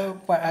 നമ്മളെ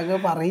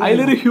പറയും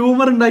അതിലൊരു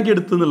ഹ്യൂമർ ഉണ്ടാക്കി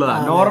എടുത്തു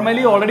എന്നുള്ളതാണ്.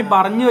 നോർമലി ഓൾറെഡി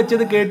പറഞ്ഞു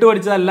വെച്ചത് കേട്ട്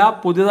പഠിച്ചതല്ല,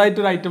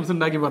 പുതിയതായിട്ടൊരു ഐറ്റംസ്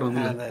ഉണ്ടാക്കി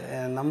പറഞ്ഞു.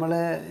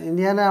 നമ്മള്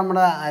ഇന്ത്യയിലെ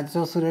നമ്മുടെ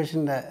അച്ഛോ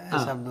സുരേഷിന്റെ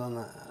ശബ്ദം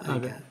ഒന്ന്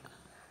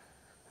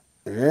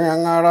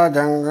ഞങ്ങളുടെ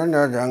ജങ്കൻ്റെ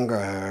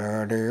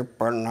ജങ്കടി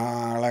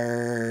പെണ്ണാളെ,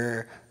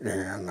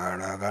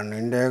 ഞങ്ങളുടെ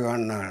കണ്ണിൻ്റെ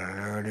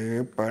കണ്ണടി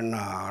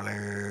പെണ്ണാളെ,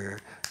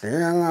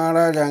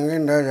 ഞങ്ങളുടെ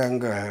ജങ്കിൻ്റെ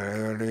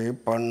ജങ്കടി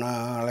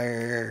പെണ്ണാളെ,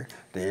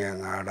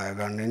 ഞങ്ങളുടെ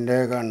കണ്ണിൻ്റെ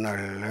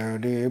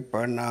കണ്ണടി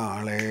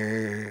പെണ്ണാളെ.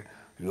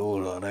 യോ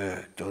സാറേ,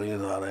 ചൊറിഞ്ഞു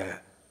സാറേ,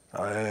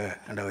 സാറേ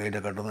എൻ്റെ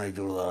കയ്യിൻ്റെ കെട്ടൊന്ന്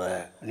അയച്ചോളൂ സാറേ.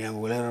 ഇനി ഞാൻ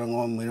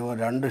പുലയിറങ്ങുമ്പോൾ മിനിമം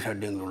 2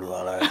 ഷഡ്ഡിയുള്ളൂ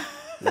സാറേ.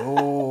 യോ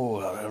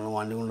സാറേ ഒന്ന്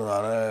വണ്ടി കൊണ്ട്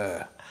സാറേ.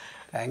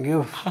 Thank you.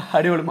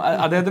 അടിപൊളി.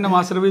 അദ്ദേഹത്തിന്റെ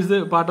മാസ്റ്റർ പീസ്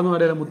പാട്ടെന്ന്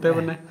പറയാലോ, മുത്തേ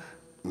പൊന്നെ.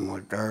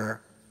 മുത്തേ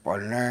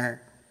പൊന്നെ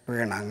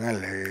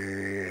പിണങ്ങല്ലേ,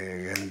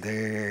 എന്തേ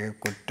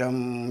കുറ്റം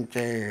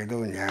ചെയ്തു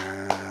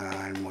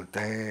ഞാൻ.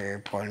 മുത്തേ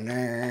പൊന്നെ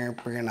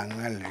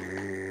പിണങ്ങല്ലേ,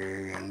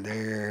 എന്തേ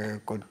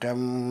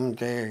കുറ്റം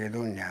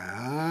ചെയ്തു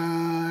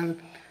ഞാൻ.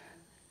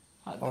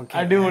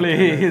 അടിപൊളി.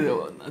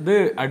 ഇത്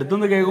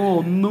അടുത്തുനിന്ന് കേൾക്കുമ്പോൾ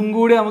ഒന്നും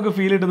കൂടി നമുക്ക്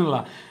ഫീൽ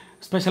കിട്ടുന്നുള്ള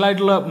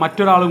സ്പെഷ്യലായിട്ടുള്ള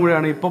മറ്റൊരാളും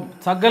കൂടിയാണ്. ഇപ്പം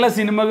സകല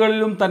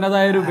സിനിമകളിലും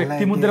തന്നതായ ഒരു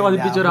വ്യക്തിമുദ്ര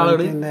പതിപ്പിച്ച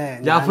ഒരാളാണ്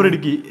ജാഫർ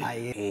ഇടുക്കി.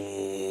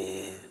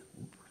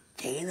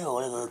 ചെയ്യുന്ന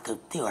പോലെ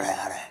തൃപ്തി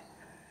പറയാറ്.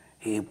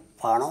 ഈ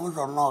പണവും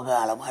സ്വർണ്ണമൊക്കെ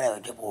അലമാര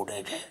വെച്ച്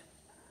പൂട്ടിയിട്ട്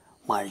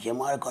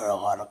മനുഷ്യന്മാർക്കൊരു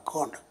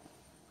ഉറക്കമുണ്ട്,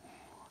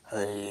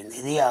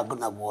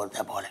 നിധിയാക്കുന്ന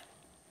പോലത്തെ പോലെ.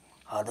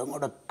 അതും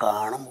കൂടെ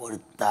കാണുമ്പോൾ ഒരു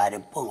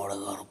തരിപ്പും കൂടെ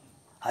കയറും.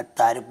 ആ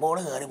തരിപ്പോട്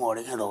കയറി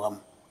മുടങ്ങിയ സുഖം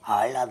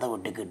ആളില്ലാത്ത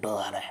കുട്ടി കിട്ടുമോ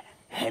സാറേ?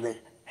 ഏത്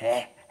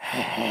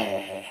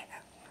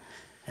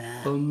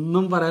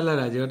ഒന്നും പറയല്ല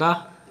രാജുവേട്ടാ.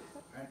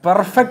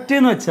 പെർഫെക്റ്റ്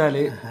എന്ന്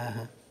വെച്ചാല്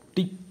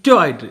ടിറ്റോ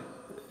ആയിട്ട്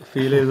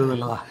ഫീൽ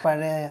ചെയ്തതുള്ളതാ.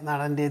 പഴയ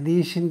നടൻ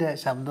രതീഷിന്റെ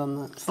ശബ്ദം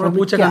ഒന്ന്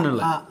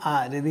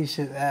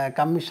രതീഷ്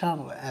കമ്മീഷണർ,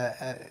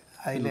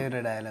 അതിലെ ഒരു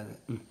ഡയലോഗ്.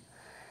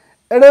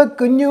 എടോ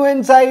കുഞ്ഞുവൻ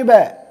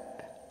സാഹിബ്,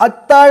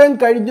 അത്താഴം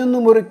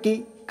കഴിഞ്ഞൊന്നു മുറുക്കി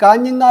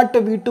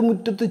കാഞ്ഞങ്ങാട്ട്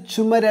വീട്ടുമുറ്റത്ത്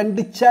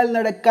ചുമരണ്ടിച്ചാൽ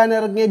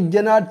നടക്കാനിറങ്ങിയ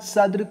ജനാഡ്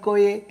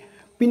സാദ്രിക്കോയെ,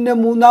 പിന്നെ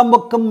 3-ാം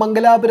പക്കം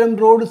മംഗലാപുരം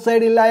റോഡ്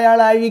സൈഡിൽ അയാൾ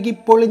അഴുകി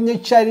പൊളിഞ്ഞ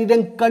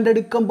ശരീരം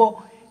കണ്ടെടുക്കുമ്പോൾ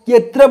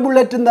എത്ര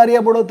ബുള്ളറ്റ്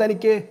എന്നറിയാമോ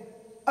തനിക്ക്?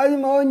 അത്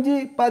മോഹൻജി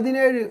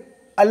 17,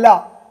 അല്ല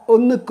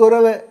 1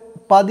 കുറവ്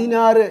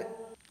 16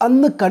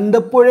 അന്ന്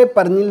കണ്ടപ്പോഴേ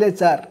പറഞ്ഞില്ലേ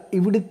സാർ,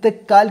 ഇവിടുത്തെ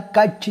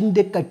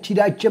കാൽക്കാച്ചിൻ്റെ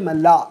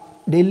കക്ഷിരാജ്യമല്ല,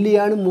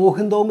 ഡൽഹിയാണ്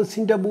മോഹൻ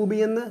തോമസിൻ്റെ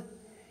ഭൂമിയെന്ന്.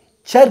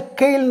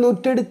 ചർക്കയിൽ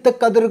നൂറ്റെടുത്ത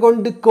കതിർ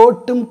കൊണ്ട്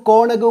കോട്ടും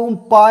കോണകവും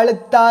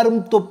പാളത്താറും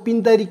തൊപ്പിൻ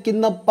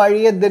ധരിക്കുന്ന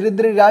പഴയ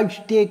ദരിദ്ര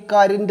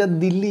രാഷ്ട്രീയക്കാരൻ്റെ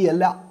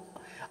ദില്ലിയല്ല.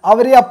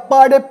 അവരെ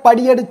അപ്പാടെ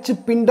പടിയടിച്ച്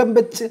പിണ്ടം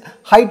വെച്ച്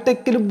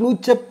ഹൈടെക്കിലും ബ്ലൂ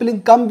ചെപ്പിലും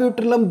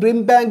കമ്പ്യൂട്ടറിലും ബ്രിം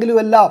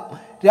ബാങ്കിലുമെല്ലാം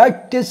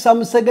രാഷ്ട്രീയ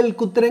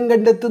സംസ്ഥകൾക്ക് ഉത്തരം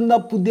കണ്ടെത്തുന്ന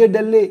പുതിയ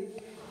ഡൽഹി,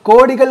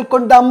 കോടികൾ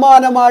കൊണ്ട്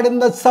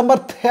അമ്മാനമാടുന്ന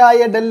സമർത്ഥയായ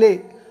ഡൽഹി.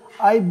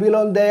 I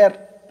belong there.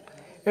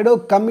 എടോ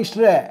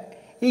കമ്മീഷണറെ,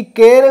 ഈ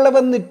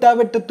കേരളമെന്ന്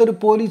ഇട്ടാവറ്റത്തൊരു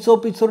പോലീസ്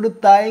ഓഫീസറോട്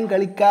തായം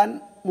കളിക്കാൻ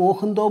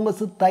മോഹൻ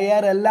തോമസ്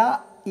തയ്യാറല്ല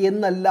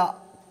എന്നല്ല,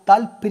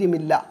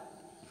 താല്പര്യമില്ല.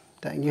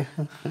 Thank you.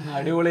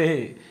 അടിപൊളി.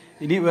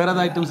 ഇനി വേറെ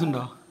ഐറ്റംസ്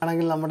ഉണ്ടോ?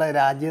 ആണെങ്കിൽ നമ്മുടെ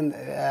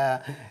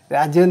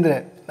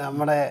രാജേന്ദ്രൻ,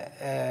 നമ്മുടെ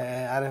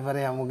ആരെ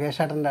പറയാം, മുകേഷ്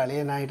ഏട്ടൻ്റെ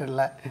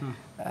അളിയനായിട്ടുള്ള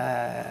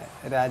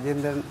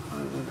രാജേന്ദ്രൻ,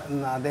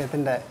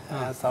 അദ്ദേഹത്തിൻ്റെ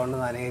സൗണ്ട്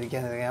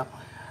അനുകരിക്കാൻ അറിയാം.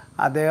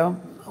 അദ്ദേഹം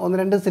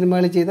 1-2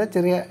 സിനിമകൾ ചെയ്ത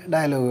ചെറിയ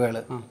ഡയലോഗുകൾ.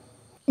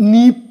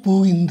 നീ പോ,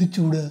 എന്ത്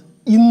ചൂടാ,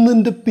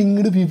 ഇന്നെൻ്റെ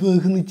പെങ്ങടെ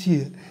വിവാഹം നിശ്ചയ,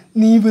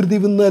 നീ വെറുതെ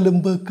വന്ന്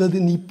അലമ്പാക്കാതെ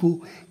നീ പോ.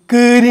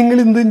 കാര്യങ്ങൾ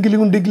എന്തെങ്കിലും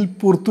ഉണ്ടെങ്കിൽ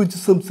പുറത്തു വെച്ച്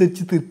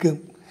സംസാരിച്ച് തീർക്കാം.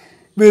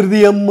 വെറുതെ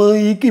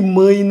അമ്മായി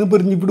കിമ്മായി എന്ന്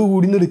പറഞ്ഞ് ഇവിടെ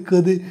ഓടി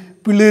നടക്കാതെ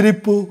പിള്ളേരെ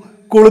പോ,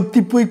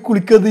 കുളത്തിപ്പോയി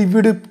കുളിക്കാതെ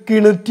ഇവിടെ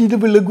കിണറ്റിൻ്റെ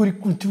വെള്ളം കോരി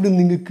കുളിച്ചുവിടെ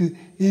നിങ്ങൾക്ക്.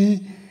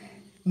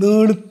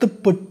 നാളത്തെ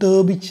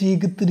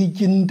പട്ടാഭിഷേകത്തിന്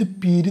എൻ്റെ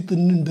പേര്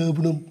തന്നെ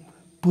ഉണ്ടാവണം.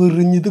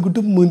 പറഞ്ഞത് കൊണ്ട്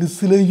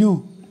മനസ്സിലായോ?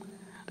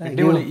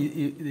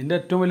 ഇതിൻ്റെ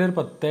ഏറ്റവും വലിയൊരു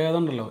പ്രത്യേകത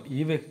ഉണ്ടല്ലോ, ഈ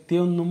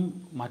വ്യക്തിയൊന്നും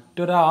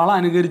മറ്റൊരാളെ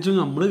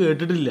അനുകരിച്ചും നമ്മൾ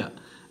കേട്ടിട്ടില്ല.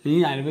 ഈ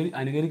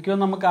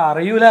അനുകരിക്കുമെന്ന് നമുക്ക്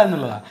അറിയൂല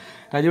എന്നുള്ളതാണ്.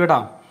 രാജീവേട്ടാ,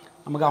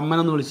 നമുക്ക്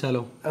അമ്മനൊന്ന്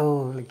വിളിച്ചാലോ? ഓ,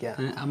 വിളിക്കാം.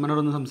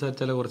 അമ്മനോടൊന്ന്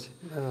സംസാരിച്ചാലോ കുറച്ച്?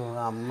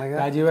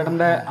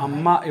 രാജീവേട്ടൻ്റെ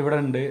അമ്മ ഇവിടെ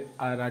ഉണ്ട്,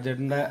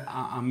 രാജേട്ടൻ്റെ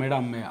അമ്മയുടെ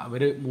അമ്മ,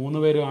 അവർ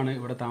 3 പേരുമാണ്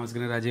ഇവിടെ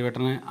താമസിക്കുന്നത്.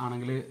 രാജീവേട്ടന്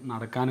ആണെങ്കിൽ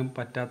നടക്കാനും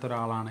പറ്റാത്ത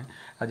ഒരാളാണ്.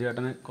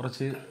 രാജീവേട്ടന്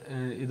കുറച്ച്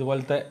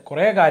ഇതുപോലത്തെ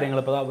കുറേ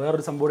കാര്യങ്ങൾ, ഇപ്പോൾ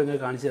വേറൊരു സംഭവം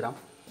നിങ്ങൾക്ക് കാണിച്ചു തരാം.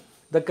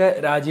 ഇതൊക്കെ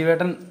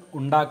രാജീവേട്ടൻ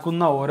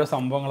ഉണ്ടാക്കുന്ന ഓരോ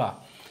സംഭവങ്ങളാണ്.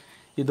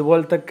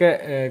 ഇതുപോലത്തെ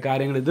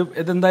കാര്യങ്ങൾ.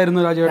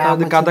 ഇതെന്തായിരുന്നു രാജീവേട്ടൻ?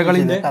 അത്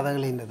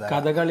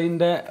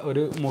കഥകളിന്റെ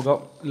ഒരു മുഖം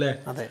അല്ലേ,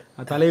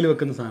 തലയിൽ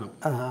വെക്കുന്ന സാധനം.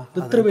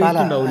 ഇത്ര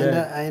വെയിറ്റ് ഉണ്ടാവില്ലേ?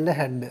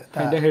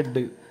 അതിന്റെ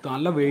ഹെഡ്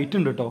നല്ല വെയിറ്റ്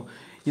ഉണ്ട് കേട്ടോ.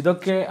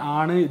 ഇതൊക്കെ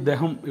ആണ്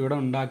ഇദ്ദേഹം ഇവിടെ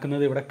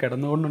ഉണ്ടാക്കുന്നത്, ഇവിടെ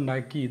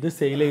കിടന്നുകൊണ്ടുണ്ടാക്കി ഇത്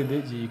സെയിൽ ചെയ്ത്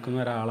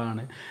ജീവിക്കുന്ന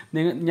ഒരാളാണ്.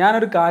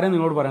 ഞാനൊരു കാര്യം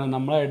നിങ്ങളോട് പറയണം,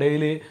 നമ്മളെ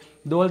ഇടയിൽ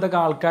ഇതുപോലത്തെ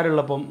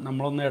ആൾക്കാരുള്ളപ്പം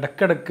നമ്മളൊന്ന്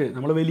ഇടയ്ക്കിടയ്ക്ക്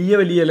നമ്മൾ വലിയ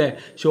അല്ലേ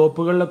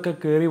ഷോപ്പുകളിലൊക്കെ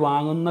കയറി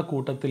വാങ്ങുന്ന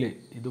കൂട്ടത്തിൽ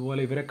ഇതുപോലെ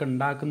ഇവരൊക്കെ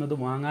ഉണ്ടാക്കുന്നത്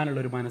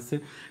വാങ്ങാനുള്ളൊരു മനസ്സ്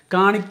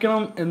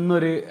കാണിക്കണം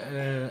എന്നൊരു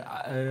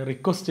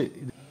റിക്വസ്റ്റ്.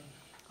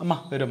 അമ്മ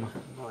വരുമ്മ.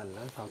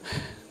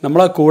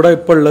 നമ്മളെ കൂടെ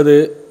ഇപ്പോൾ ഉള്ളത്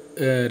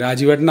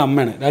രാജീവേട്ടൻ്റെ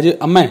അമ്മയാണ്.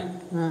 അമ്മേ,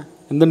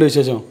 എന്തുണ്ട്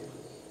വിശേഷം?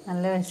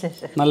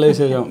 നല്ല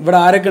വിശേഷം. ഇവിടെ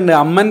ആരൊക്കെ ഉണ്ട്?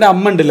 അമ്മൻ്റെ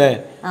അമ്മ ഉണ്ടല്ലേ?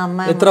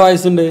 എത്ര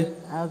വയസ്സുണ്ട്?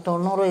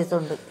 90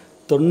 വയസ്സുണ്ട്.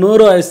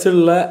 90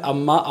 വയസ്സുള്ള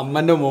അമ്മ,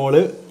 അമ്മൻ്റെ മോള്,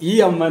 ഈ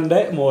അമ്മൻ്റെ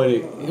മോര്,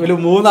 ഇവര്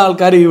 3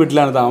 ആൾക്കാർ ഈ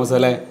വീട്ടിലാണ് താമസം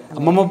അല്ലേ?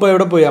 അമ്മമ്മ ഇപ്പൊ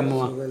എവിടെ പോയി?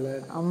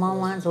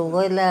 അമ്മമ്മ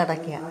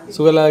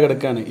സുഖമില്ലാതെ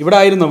കിടക്കാണ്. ഇവിടെ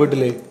ആയിരുന്നോ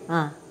വീട്ടില്?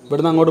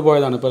 ഇവിടുന്ന് അങ്ങോട്ട്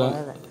പോയതാണ് ഇപ്പൊ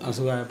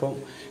അസുഖമായി. അപ്പം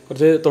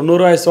കുറച്ച്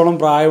 90 വയസ്സോളം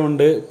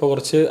പ്രായമുണ്ട്. ഇപ്പൊ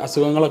കുറച്ച്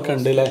അസുഖങ്ങളൊക്കെ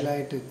ഉണ്ട് അല്ലേ?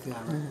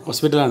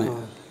 ഹോസ്പിറ്റലാണ്.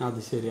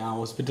 അത് ശരി,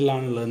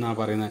 ഹോസ്പിറ്റലിലാണുള്ളതെന്നാണ്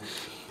പറയുന്നത്.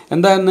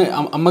 എന്താന്ന്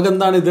അമ്മക്ക്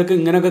എന്താണ് ഇതൊക്കെ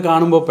ഇങ്ങനെയൊക്കെ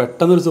കാണുമ്പോൾ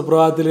പെട്ടെന്നൊരു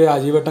സുപ്രഭാതത്തിൽ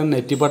രാജീവേട്ടൻ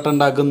നെറ്റിപ്പട്ടം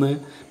ഉണ്ടാക്കുന്നത്,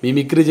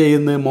 മിമിക്രി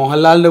ചെയ്യുന്നത്,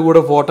 മോഹൻലാലിന്റെ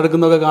കൂടെ ഫോട്ടോ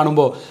എടുക്കുന്നതൊക്കെ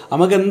കാണുമ്പോൾ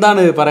നമുക്ക്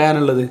എന്താണ്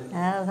പറയാനുള്ളത്?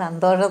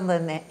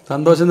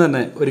 സന്തോഷം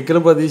തന്നെ.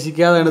 ഒരിക്കലും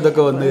പ്രതീക്ഷിക്കാതെയാണ്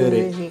ഇതൊക്കെ വന്നു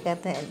കയറി.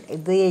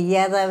 ഇത്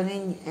ചെയ്യാതെ അവന്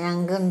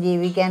ഞങ്ങൾക്കും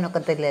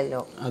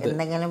ജീവിക്കാനൊക്കത്തില്ലല്ലോ.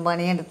 എന്തെങ്കിലും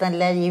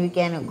പണിയെടുത്തല്ല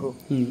ജീവിക്കാനൊക്കെ.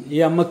 ഈ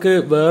അമ്മക്ക്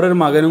വേറൊരു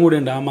മകനും കൂടി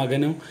ഉണ്ട്. ആ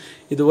മകനും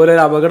ഇതുപോലെ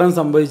ഒരു അപകടം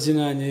സംഭവിച്ചു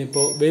കഴിഞ്ഞ്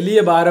ഇപ്പോൾ വലിയ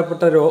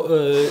ഭാരപ്പെട്ട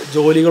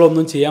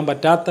ജോലികളൊന്നും ചെയ്യാൻ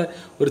പറ്റാത്ത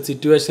ഒരു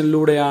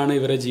സിറ്റുവേഷനിലൂടെയാണ്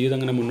ഇവരെ ജീവിതം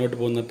അങ്ങനെ മുന്നോട്ട്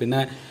പോകുന്നത്. പിന്നെ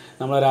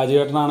നമ്മളെ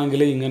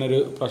രാജീവേട്ടനാണെങ്കിൽ ഇങ്ങനൊരു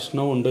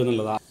പ്രശ്നവും ഉണ്ട്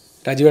എന്നുള്ളതാണ്.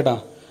 രാജീവേട്ടാ,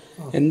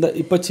 എന്താ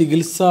ഇപ്പോൾ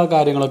ചികിത്സ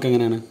കാര്യങ്ങളൊക്കെ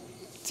എങ്ങനെയാണ്?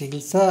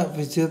 ചികിത്സ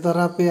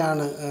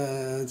ഫിസിയോതെറാപ്പിയാണ്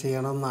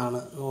ചെയ്യണമെന്നാണ്.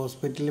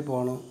 ഹോസ്പിറ്റലിൽ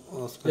പോകണം.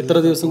 എത്ര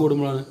ദിവസം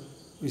കൂടുമ്പോഴാണ്?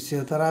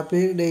 ഫിസിയോതെറാപ്പി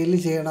ഡെയിലി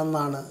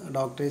ചെയ്യണമെന്നാണ്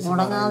ഡോക്ടേഴ്സ്.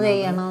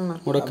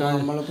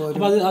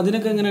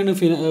 അതിനൊക്കെ എങ്ങനെയാണ്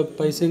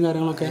പൈസയും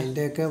കാര്യങ്ങളൊക്കെ?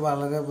 അതിൻ്റെയൊക്കെ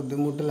വളരെ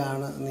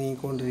ബുദ്ധിമുട്ടിലാണ്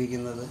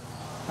നീങ്ങിക്കൊണ്ടിരിക്കുന്നത്.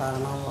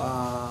 കാരണം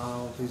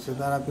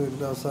ഫിസിയോതെറാപ്പി ഒരു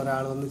ദിവസം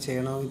ഒരാൾ വന്ന്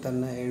ചെയ്യണമെങ്കിൽ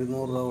തന്നെ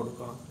 700 രൂപ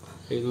കൊടുക്കണം.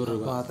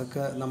 അപ്പോൾ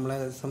അതൊക്കെ നമ്മളെ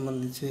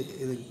സംബന്ധിച്ച്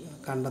ഇത്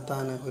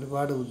കണ്ടെത്താൻ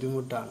ഒരുപാട്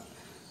ബുദ്ധിമുട്ടാണ്.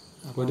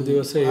 ഒരു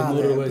ദിവസം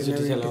 700 രൂപ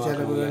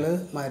ചെലവുകൾ,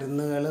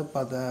 മരുന്നുകൾ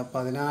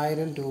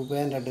 10,000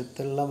 രൂപേൻ്റെ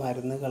അടുത്തുള്ള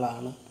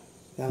മരുന്നുകളാണ്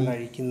ഞാൻ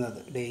കഴിക്കുന്നത്.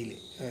 ഡെയിലി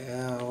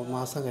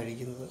മാസം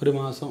കഴിക്കുന്നത്, ഒരു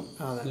മാസം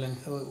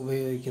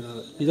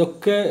ഉപയോഗിക്കുന്നത്.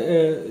 ഇതൊക്കെ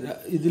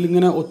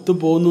ഇതിലിങ്ങനെ ഒത്തു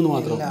പോകുന്നു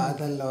മാത്രം?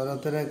 അതല്ല,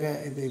 ഓരോരുത്തരൊക്കെ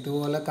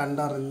ഇതുപോലെ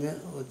കണ്ടറിഞ്ഞ്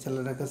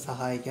ചിലരൊക്കെ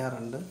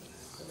സഹായിക്കാറുണ്ട്.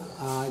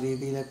 ആ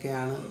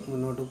രീതിയിലൊക്കെയാണ്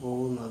മുന്നോട്ട്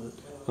പോകുന്നത്.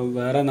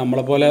 വേറെ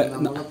നമ്മളെ പോലെ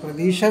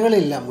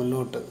പ്രതീക്ഷകളില്ല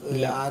മുന്നോട്ട്.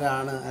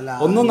 ആരാണ്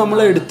ഒന്നും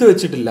നമ്മളെ എടുത്തു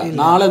വെച്ചിട്ടില്ല.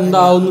 നാളെ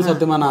എന്താവും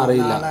സത്യം പറഞ്ഞാൽ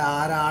അറിയില്ല.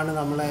 ആരാണ്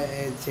നമ്മളെ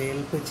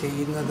ഹെൽപ്പ്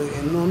ചെയ്യുന്നത്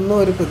എന്നൊന്നും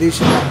ഒരു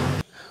പ്രതീക്ഷ.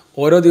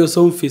 ഓരോ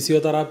ദിവസവും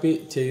ഫിസിയോതെറാപ്പി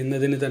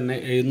ചെയ്യുന്നതിന് തന്നെ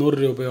 700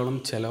 രൂപയോളം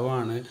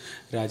ചിലവാണ്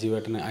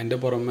രാജീവേട്ടന്. അതിൻ്റെ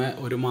പുറമെ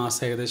ഒരു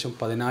മാസം ഏകദേശം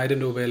 10,000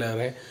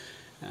 രൂപയിലേറെ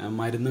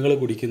മരുന്നുകൾ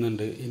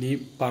കുടിക്കുന്നുണ്ട്. ഇനി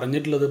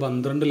പറഞ്ഞിട്ടുള്ളത്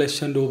 12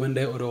 ലക്ഷം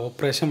രൂപൻ്റെ ഒരു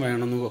ഓപ്പറേഷൻ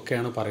വേണമെന്നും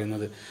ഒക്കെയാണ്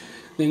പറയുന്നത്.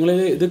 നിങ്ങൾ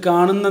ഇത്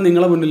കാണുന്ന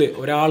നിങ്ങളെ മുന്നിൽ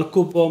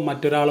ഒരാൾക്കും ഇപ്പോൾ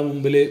മറ്റൊരാളെ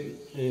മുമ്പിൽ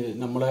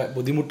നമ്മളെ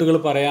ബുദ്ധിമുട്ടുകൾ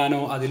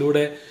പറയാനോ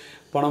അതിലൂടെ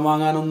പണം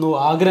വാങ്ങാനൊന്നും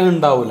ആഗ്രഹം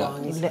ഉണ്ടാവില്ല.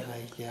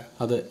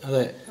 അതെ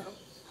അതെ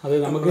അതെ,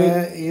 നമുക്ക്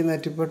ഈ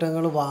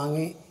നെറ്റിപ്പട്ടങ്ങൾ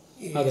വാങ്ങി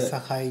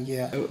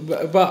സഹായിക്കുക.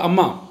 ഇപ്പം അമ്മ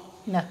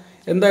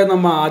എന്തായിരുന്നു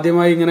അമ്മ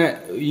ആദ്യമായി ഇങ്ങനെ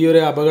ഈ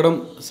ഒരു അപകടം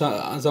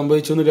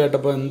സംഭവിച്ചു എന്ന്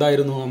കേട്ടപ്പോൾ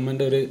എന്തായിരുന്നു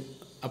അമ്മൻ്റെ ഒരു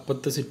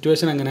അപ്പത്തെ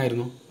സിറ്റുവേഷൻ?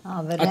 എങ്ങനെയായിരുന്നു?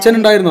 അച്ഛൻ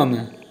ഉണ്ടായിരുന്നു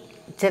അന്ന്?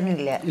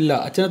 അച്ഛനില്ല. ഇല്ല.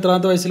 അച്ഛൻ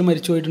എത്രാമത്തെ വയസ്സിൽ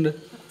മരിച്ചു പോയിട്ടുണ്ട്?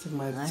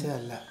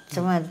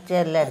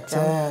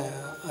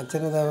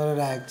 അച്ഛന് ഇതേപോലെ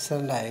ഒരു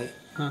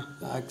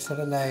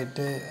ആക്സിഡൻ്റ്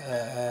ആയിട്ട്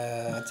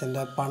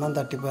അച്ഛൻ്റെ പണം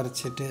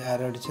തട്ടിപ്പറിച്ചിട്ട്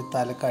ആരടിച്ച്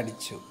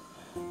തലക്കടിച്ചു.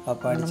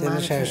 അപ്പോൾ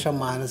അടിച്ചതിന് ശേഷം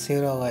മാനസിക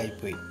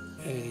രോഗമായിപ്പോയി,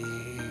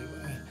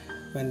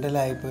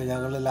 മെൻ്റലായിപ്പോയി.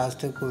 ഞങ്ങൾ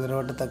ലാസ്റ്റ്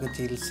കുതിരവട്ടത്തൊക്കെ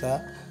ചികിത്സ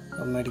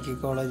മെഡിക്കൽ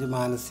കോളേജ്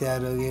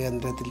മാനസികാരോഗ്യ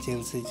കേന്ദ്രത്തിൽ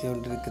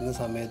ചികിത്സിച്ചുകൊണ്ടിരിക്കുന്ന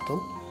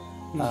സമയത്തും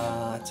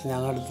അച്ഛൻ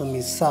ഞങ്ങളുടെ അടുത്ത്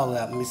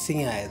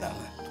മിസ്സിങ്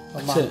ആയതാണ്.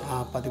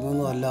 13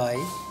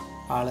 കൊല്ലമായി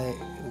ആളെ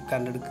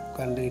കണ്ടു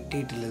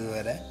കിട്ടിയിട്ടില്ല,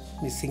 ഇതുവരെ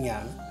മിസ്സിങ്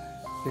ആണ്.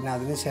 പിന്നെ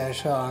അതിന്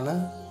ശേഷമാണ്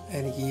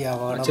എനിക്ക് ഈ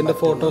അപകടം.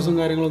 ഫോട്ടോസും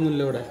കാര്യങ്ങളൊന്നും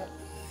ഇല്ല ഇവിടെ?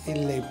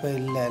 ഇല്ല, ഇപ്പം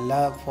ഇല്ല.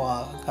 എല്ലാ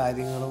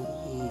കാര്യങ്ങളും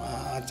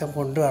അച്ഛൻ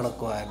കൊണ്ടു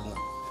നടക്കുമായിരുന്നു.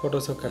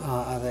 ഫോട്ടോസൊക്കെ?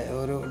 അതെ,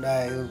 ഒരു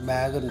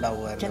ബാഗ്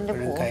ഉണ്ടാവുമായിരുന്നു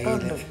എപ്പോഴും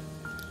കയ്യിൽ.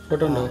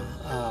 ഫോട്ടോ ഉണ്ടോ?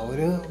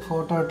 ഒരു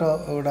ഫോട്ടോ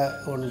ഇവിടെ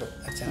ഉണ്ട്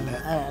അച്ഛൻ്റെ.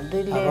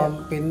 അപ്പം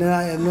പിന്നെ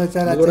എന്ന്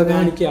വെച്ചാൽ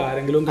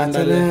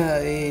അച്ഛന്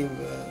ഈ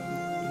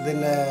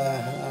ഇതിൻ്റെ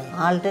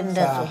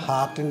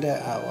ഹാർട്ടിൻ്റെ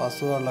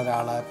അസുഖമുള്ള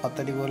ഒരാളാണ്.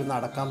 10 അടി പോലും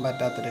നടക്കാൻ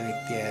പറ്റാത്തൊരു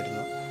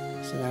വ്യക്തിയായിരുന്നു.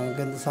 പക്ഷെ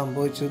ഞങ്ങൾക്ക് എന്ത്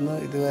സംഭവിച്ചു എന്ന്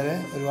ഇതുവരെ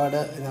ഒരുപാട്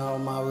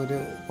ഒരു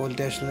പോലീസ്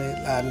സ്റ്റേഷനിൽ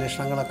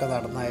അന്വേഷണങ്ങളൊക്കെ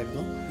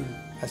നടന്നായിരുന്നു.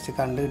 First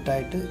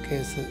കണ്ടുകിട്ടായിട്ട്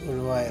case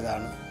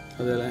ഒഴിവായതാണ്.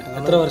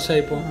 എത്ര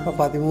വർഷമായി ഇപ്പോൾ?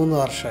 13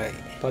 വർഷമായി.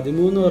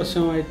 13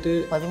 വർഷമായിട്ട്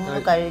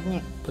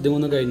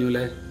 13 കഴിഞ്ഞു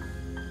അല്ലേ?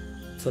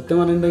 സത്യം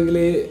പറഞ്ഞിട്ടുണ്ടെങ്കിൽ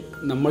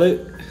നമ്മൾ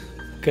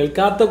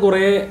കേൾക്കാത്ത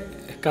കുറേ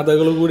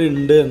കഥകൾ കൂടി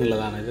ഉണ്ട്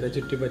എന്നുള്ളതാണ് ഇവരെ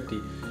ചുറ്റിപ്പറ്റി.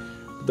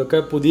 ഇതൊക്കെ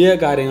പുതിയ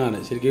കാര്യങ്ങളാണ്.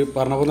 ശരിക്കും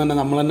പറഞ്ഞപ്പോൾ തന്നെ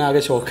നമ്മൾ തന്നെ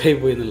ആകെ ഷോക്കായി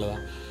പോയി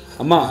എന്നുള്ളതാണ്.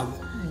 അമ്മ,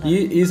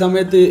 ഈ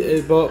സമയത്ത്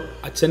ഇപ്പോൾ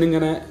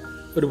അച്ഛനിങ്ങനെ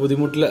ഒരു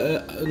ബുദ്ധിമുട്ടിൽ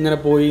ഇങ്ങനെ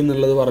പോയി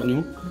എന്നുള്ളത് പറഞ്ഞു.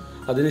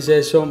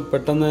 അതിനുശേഷം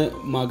പെട്ടെന്ന്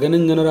മകന്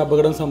ഇങ്ങനെ ഒരു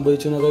അപകടം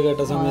സംഭവിച്ചു എന്നൊക്കെ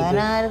കേട്ട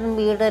സമയത്ത്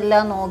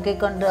വീടെല്ലാം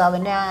നോക്കിക്കൊണ്ട്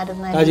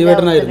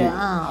രാജീവേട്ടനായിരുന്നു.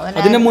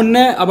 അതിന്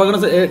മുന്നേ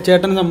അപകടം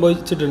ചേട്ടൻ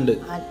സംഭവിച്ചിട്ടുണ്ട്.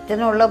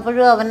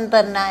 അച്ഛനുള്ളപ്പോഴും അവൻ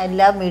തന്നെ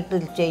എല്ലാം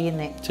വീട്ടിൽ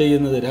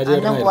ചെയ്യുന്നത്.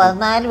 രാജീവേട്ടൻ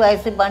 14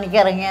 വയസ്സിൽ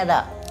പണിക്കിറങ്ങിയതാ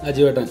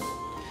രാജീവേട്ടൻ.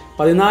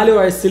 14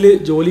 വയസ്സിൽ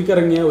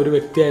ജോലിക്കിറങ്ങിയ ഒരു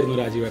വ്യക്തിയായിരുന്നു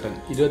രാജീവേട്ടൻ.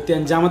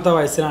 25ാമത്തെ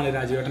വയസ്സിലാണ്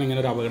രാജീവേട്ടൻ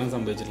ഇങ്ങനെ ഒരു അപകടം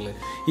സംഭവിച്ചിട്ടുള്ളത്.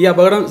 ഈ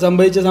അപകടം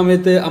സംഭവിച്ച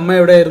സമയത്ത് അമ്മ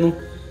എവിടെയായിരുന്നു?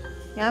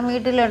 ഞാൻ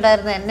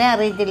വീട്ടിലുണ്ടായിരുന്നു. എന്നെ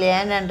അറിയിച്ചില്ല.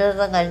 ഞാൻ 2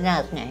 ദിവസം കഴിഞ്ഞാ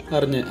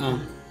അറിഞ്ഞ്.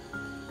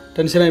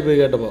 ടെൻഷനായി പോയി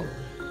കേട്ടപ്പോൾ.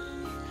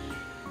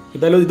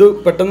 എന്തായാലും ഇത്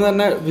പെട്ടെന്ന്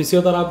തന്നെ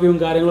ഫിസിയോതെറാപ്പിയും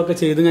കാര്യങ്ങളൊക്കെ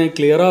ചെയ്ത് ഞാൻ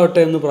ക്ലിയർ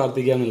ആവട്ടെ എന്ന്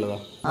പ്രാർത്ഥിക്കുക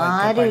എന്നുള്ളതാണ്.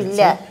 ആരും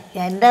ഇല്ല.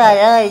 എൻ്റെ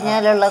കഴ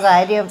കഴിഞ്ഞാലുള്ള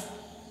കാര്യം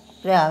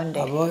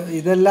അപ്പോൾ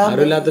ഇതെല്ലാം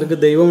ആരുമില്ലാത്തവർക്ക്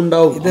ദൈവം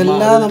ഉണ്ടാവും.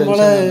 ഇതെല്ലാം നമ്മൾ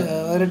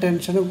ഒരു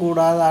ടെൻഷനും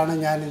കൂടാതാണ്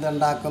ഞാൻ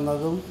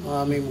ഇതുണ്ടാക്കുന്നതും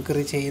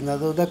മിമിക്രി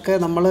ചെയ്യുന്നതും. ഇതൊക്കെ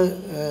നമ്മൾ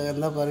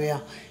എന്താ പറയുക,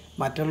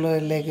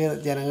 മറ്റുള്ളവരിലേക്ക്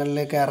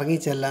ജനങ്ങളിലേക്ക് ഇറങ്ങി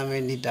ചെല്ലാൻ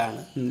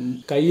വേണ്ടിയിട്ടാണ്.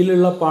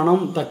 കയ്യിലുള്ള പണം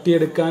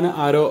തട്ടിയെടുക്കാൻ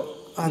ആരോ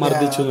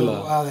മർദ്ദിച്ചു.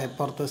 അതെ,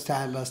 പുറത്ത്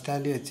ബസ്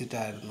സ്റ്റാൻഡിൽ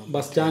വെച്ചിട്ടായിരുന്നു.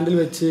 ബസ് സ്റ്റാൻഡിൽ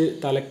വെച്ച്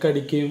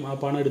തലക്കടിക്കുകയും ആ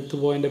പണം എടുത്തു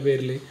പോയതിൻ്റെ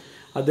പേരിൽ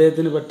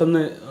അദ്ദേഹത്തിന്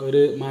പെട്ടെന്ന്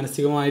ഒരു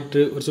മാനസികമായിട്ട്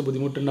കുറച്ച്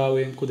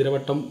ബുദ്ധിമുട്ടുണ്ടാവുകയും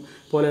കുതിരവട്ടം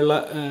പോലെയുള്ള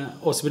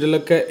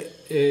ഹോസ്പിറ്റലിലൊക്കെ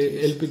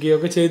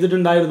ഏൽപ്പിക്കുകയൊക്കെ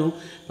ചെയ്തിട്ടുണ്ടായിരുന്നു.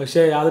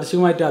 പക്ഷേ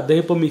യാദൃശ്ചികമായിട്ട്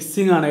അദ്ദേഹം ഇപ്പോൾ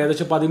മിസ്സിംഗ് ആണ്.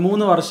 ഏകദേശം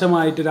 13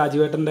 വർഷമായിട്ട്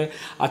രാജീവേട്ടൻ്റെ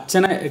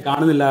അച്ഛനെ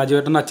കാണുന്നില്ല.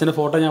 രാജീവേട്ടൻ്റെ അച്ഛൻ്റെ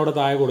ഫോട്ടോ ഞാൻ അവിടെ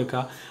താഴെ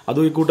കൊടുക്കാം.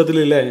 അതും ഈ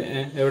കൂട്ടത്തിലില്ലേ,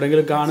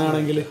 എവിടെയെങ്കിലും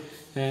കാണുകയാണെങ്കിൽ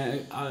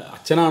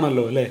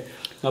അച്ഛനാണല്ലോ അല്ലേ.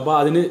 അപ്പോൾ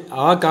അതിന്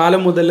ആ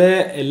കാലം മുതലേ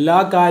എല്ലാ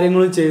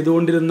കാര്യങ്ങളും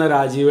ചെയ്തുകൊണ്ടിരുന്ന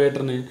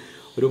രാജീവേട്ടന്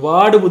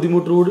ഒരുപാട്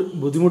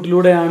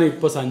ബുദ്ധിമുട്ടിലൂടെയാണ്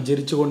ഇപ്പോൾ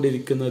സഞ്ചരിച്ചു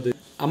കൊണ്ടിരിക്കുന്നത്.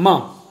 അമ്മ,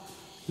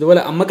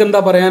 ഇതുപോലെ അമ്മക്ക് എന്താ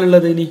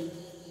പറയാനുള്ളത്?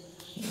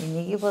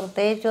 എനിക്ക്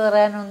പ്രത്യേകിച്ച്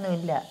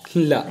പറയാനൊന്നുമില്ല.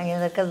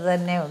 ഇതൊക്കെ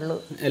തന്നെ ഉള്ളൂ.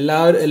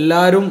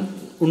 എല്ലാവരും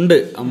ഉണ്ട്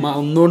അമ്മ,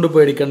 ഒന്നുകൊണ്ട്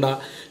പേടിക്കണ്ട.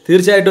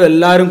 തീർച്ചയായിട്ടും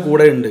എല്ലാവരും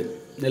കൂടെ ഉണ്ട്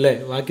അല്ലേ.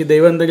 ബാക്കി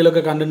ദൈവം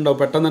എന്തെങ്കിലുമൊക്കെ കണ്ടിട്ടുണ്ടോ?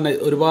 പെട്ടെന്ന് തന്നെ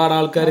ഒരുപാട്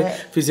ആൾക്കാർ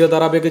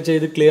ഫിസിയോതെറാപ്പിയൊക്കെ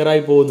ചെയ്ത്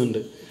ക്ലിയറായി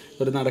പോകുന്നുണ്ട്.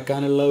 ഒരു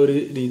നടക്കാനുള്ള ഒരു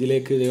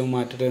രീതിയിലേക്ക് ദൈവം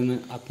മാറ്റട്ടെ എന്ന്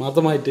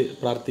ആത്മാർത്ഥമായിട്ട്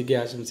പ്രാർത്ഥിക്കുക,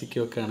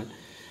 ആശംസിക്കുകയൊക്കെയാണ്.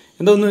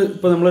 എന്താ ഒന്ന്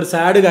ഇപ്പോൾ നമ്മളൊരു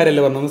സാഡ്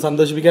കാര്യമല്ലേ പറഞ്ഞു, ഒന്ന്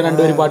സന്തോഷിപ്പിക്കാൻ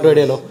രണ്ടുപേരും പാട്ട്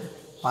പാടിയാലോ?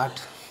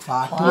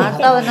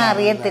 പാട്ടവന്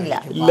അറിയത്തില്ല.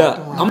 ഇല്ല,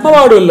 അമ്മ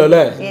പാടുമല്ലോ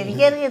അല്ലേ?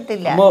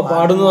 എനിക്കറിയത്തില്ല. അമ്മ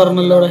പാടുന്നു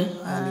പറഞ്ഞല്ലോ അവിടെ.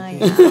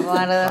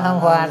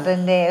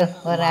 പാട്ടിന്റെ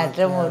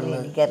ഒരക്ഷരം പോലും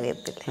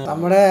എനിക്കറിയത്തില്ല.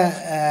 നമ്മുടെ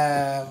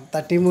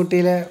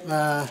തട്ടിമുട്ടിയിലെ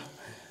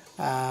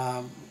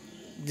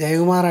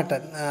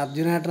ജയകുമാറേട്ടൻ,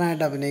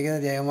 അർജുനേട്ടനായിട്ട് അഭിനയിക്കുന്ന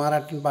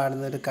ജയകുമാറേട്ടൻ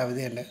പാടുന്ന ഒരു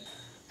കവിതയുണ്ട്.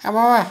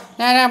 അമ്മാവ,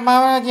 ഞാൻ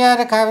അമ്മാവനെ ചെയ്യാൻ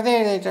ഒരു കവിത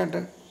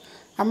എഴുതിയിട്ടുണ്ട്.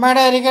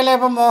 അമ്മയുടെ അരികല്ലേ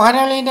ഇപ്പം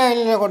മോഹനളിൻ്റെ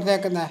കയ്യിലല്ലേ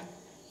കൊടുത്തേക്കുന്നത്.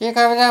 ഈ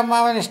കവിത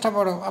അമ്മാവന്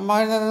ഇഷ്ടപ്പെടും.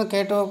 അമ്മാവനൊന്ന്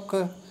കേട്ടു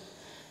നോക്ക്.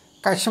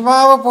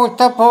 കശുമാവ്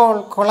പൂത്തപ്പോൾ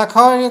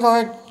കുളക്കോഴി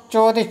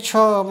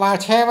ചോദിച്ചു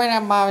മാധേവൻ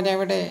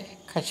അമ്മാവനെവിടെ.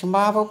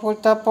 കശുമാവ്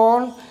പൂത്തപ്പോൾ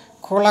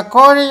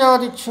കുളക്കോഴി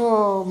ചോദിച്ചു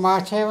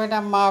മാധേവൻ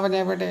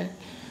അമ്മാവനെവിടെ.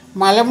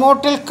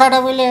 മലമൂട്ടിൽ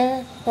കടവിലെ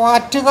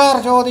വാറ്റുകാർ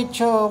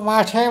ചോദിച്ചു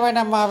മാധേവൻ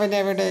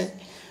അമ്മാവനെവിടെ.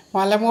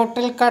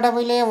 മലമൂട്ടിൽ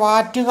കടവിലെ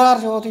വാറ്റുകാർ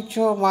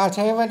ചോദിച്ചു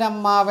മാധേവൻ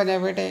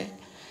അമ്മാവനെവിടെ.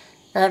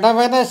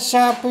 എടവന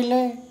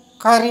ഷാപ്പിലെ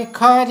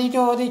കറിക്കാരി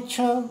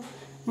ചോദിച്ചു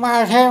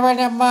മാധേവൻ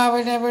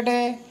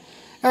അമ്മാവനെവിടെ.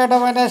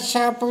 എടവന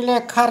ഷാപ്പിലെ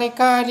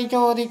കറിക്കാരി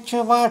ചോദിച്ചു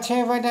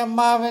മാധേവൻ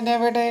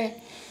അമ്മാവനെവിടെ.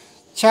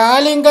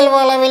 ചാലിങ്കൽ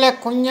വളവിലെ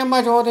കുഞ്ഞമ്മ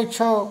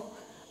ചോദിച്ചു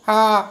ആ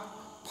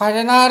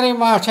പഴനാറി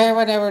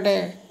മാധേവനെവിടെ.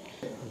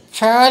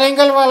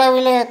 ചാലിങ്കൽ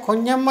വളവിലെ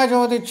കുഞ്ഞമ്മ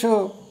ചോദിച്ചു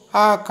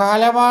ആ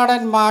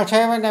കാലമാടൻ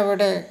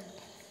മാധേവനെവിടെ.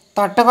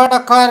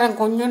 തട്ടുകടക്കാരൻ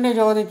കുഞ്ഞുണ്ണി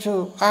ചോദിച്ചു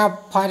ആ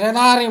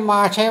പരനാറി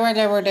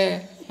മാധേവനെവിടെ.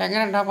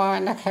 എങ്ങനെയുണ്ടോ അമ്മാവ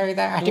എൻ്റെ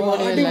കവിത?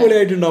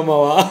 അടിപൊളിയായിട്ടുണ്ടോ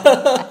അമ്മാവ?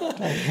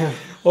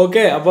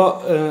 ഓക്കെ, അപ്പോൾ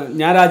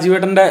ഞാൻ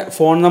രാജീവേട്ടൻ്റെ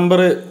ഫോൺ നമ്പർ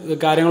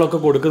കാര്യങ്ങളൊക്കെ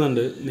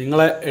കൊടുക്കുന്നുണ്ട്.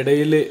 നിങ്ങളെ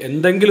ഇടയിൽ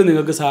എന്തെങ്കിലും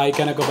നിങ്ങൾക്ക്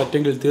സഹായിക്കാനൊക്കെ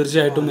പറ്റുമെങ്കിൽ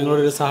തീർച്ചയായിട്ടും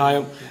നിങ്ങളുടെ ഒരു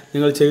സഹായം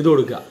നിങ്ങൾ ചെയ്തു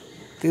കൊടുക്കുക.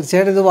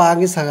 തീർച്ചയായിട്ടും ഇത്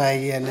വാങ്ങി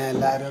സഹായിക്കുക എന്നെ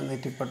എല്ലാവരും.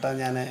 നെറ്റിപ്പട്ടം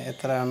ഞാൻ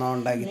എത്ര എണ്ണം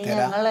ഉണ്ടാക്കി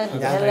തരാം,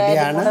 ഞാൻ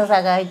റെഡിയാണ്.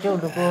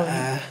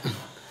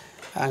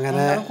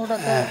 അങ്ങനെ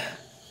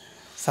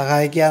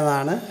സഹായിക്കുക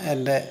എന്നാണ്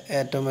എൻ്റെ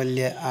ഏറ്റവും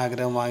വലിയ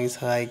ആഗ്രഹം. വാങ്ങി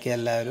സഹായിക്കുക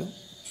എല്ലാവരും.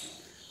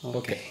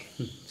 ഓക്കെ,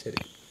 ശരി.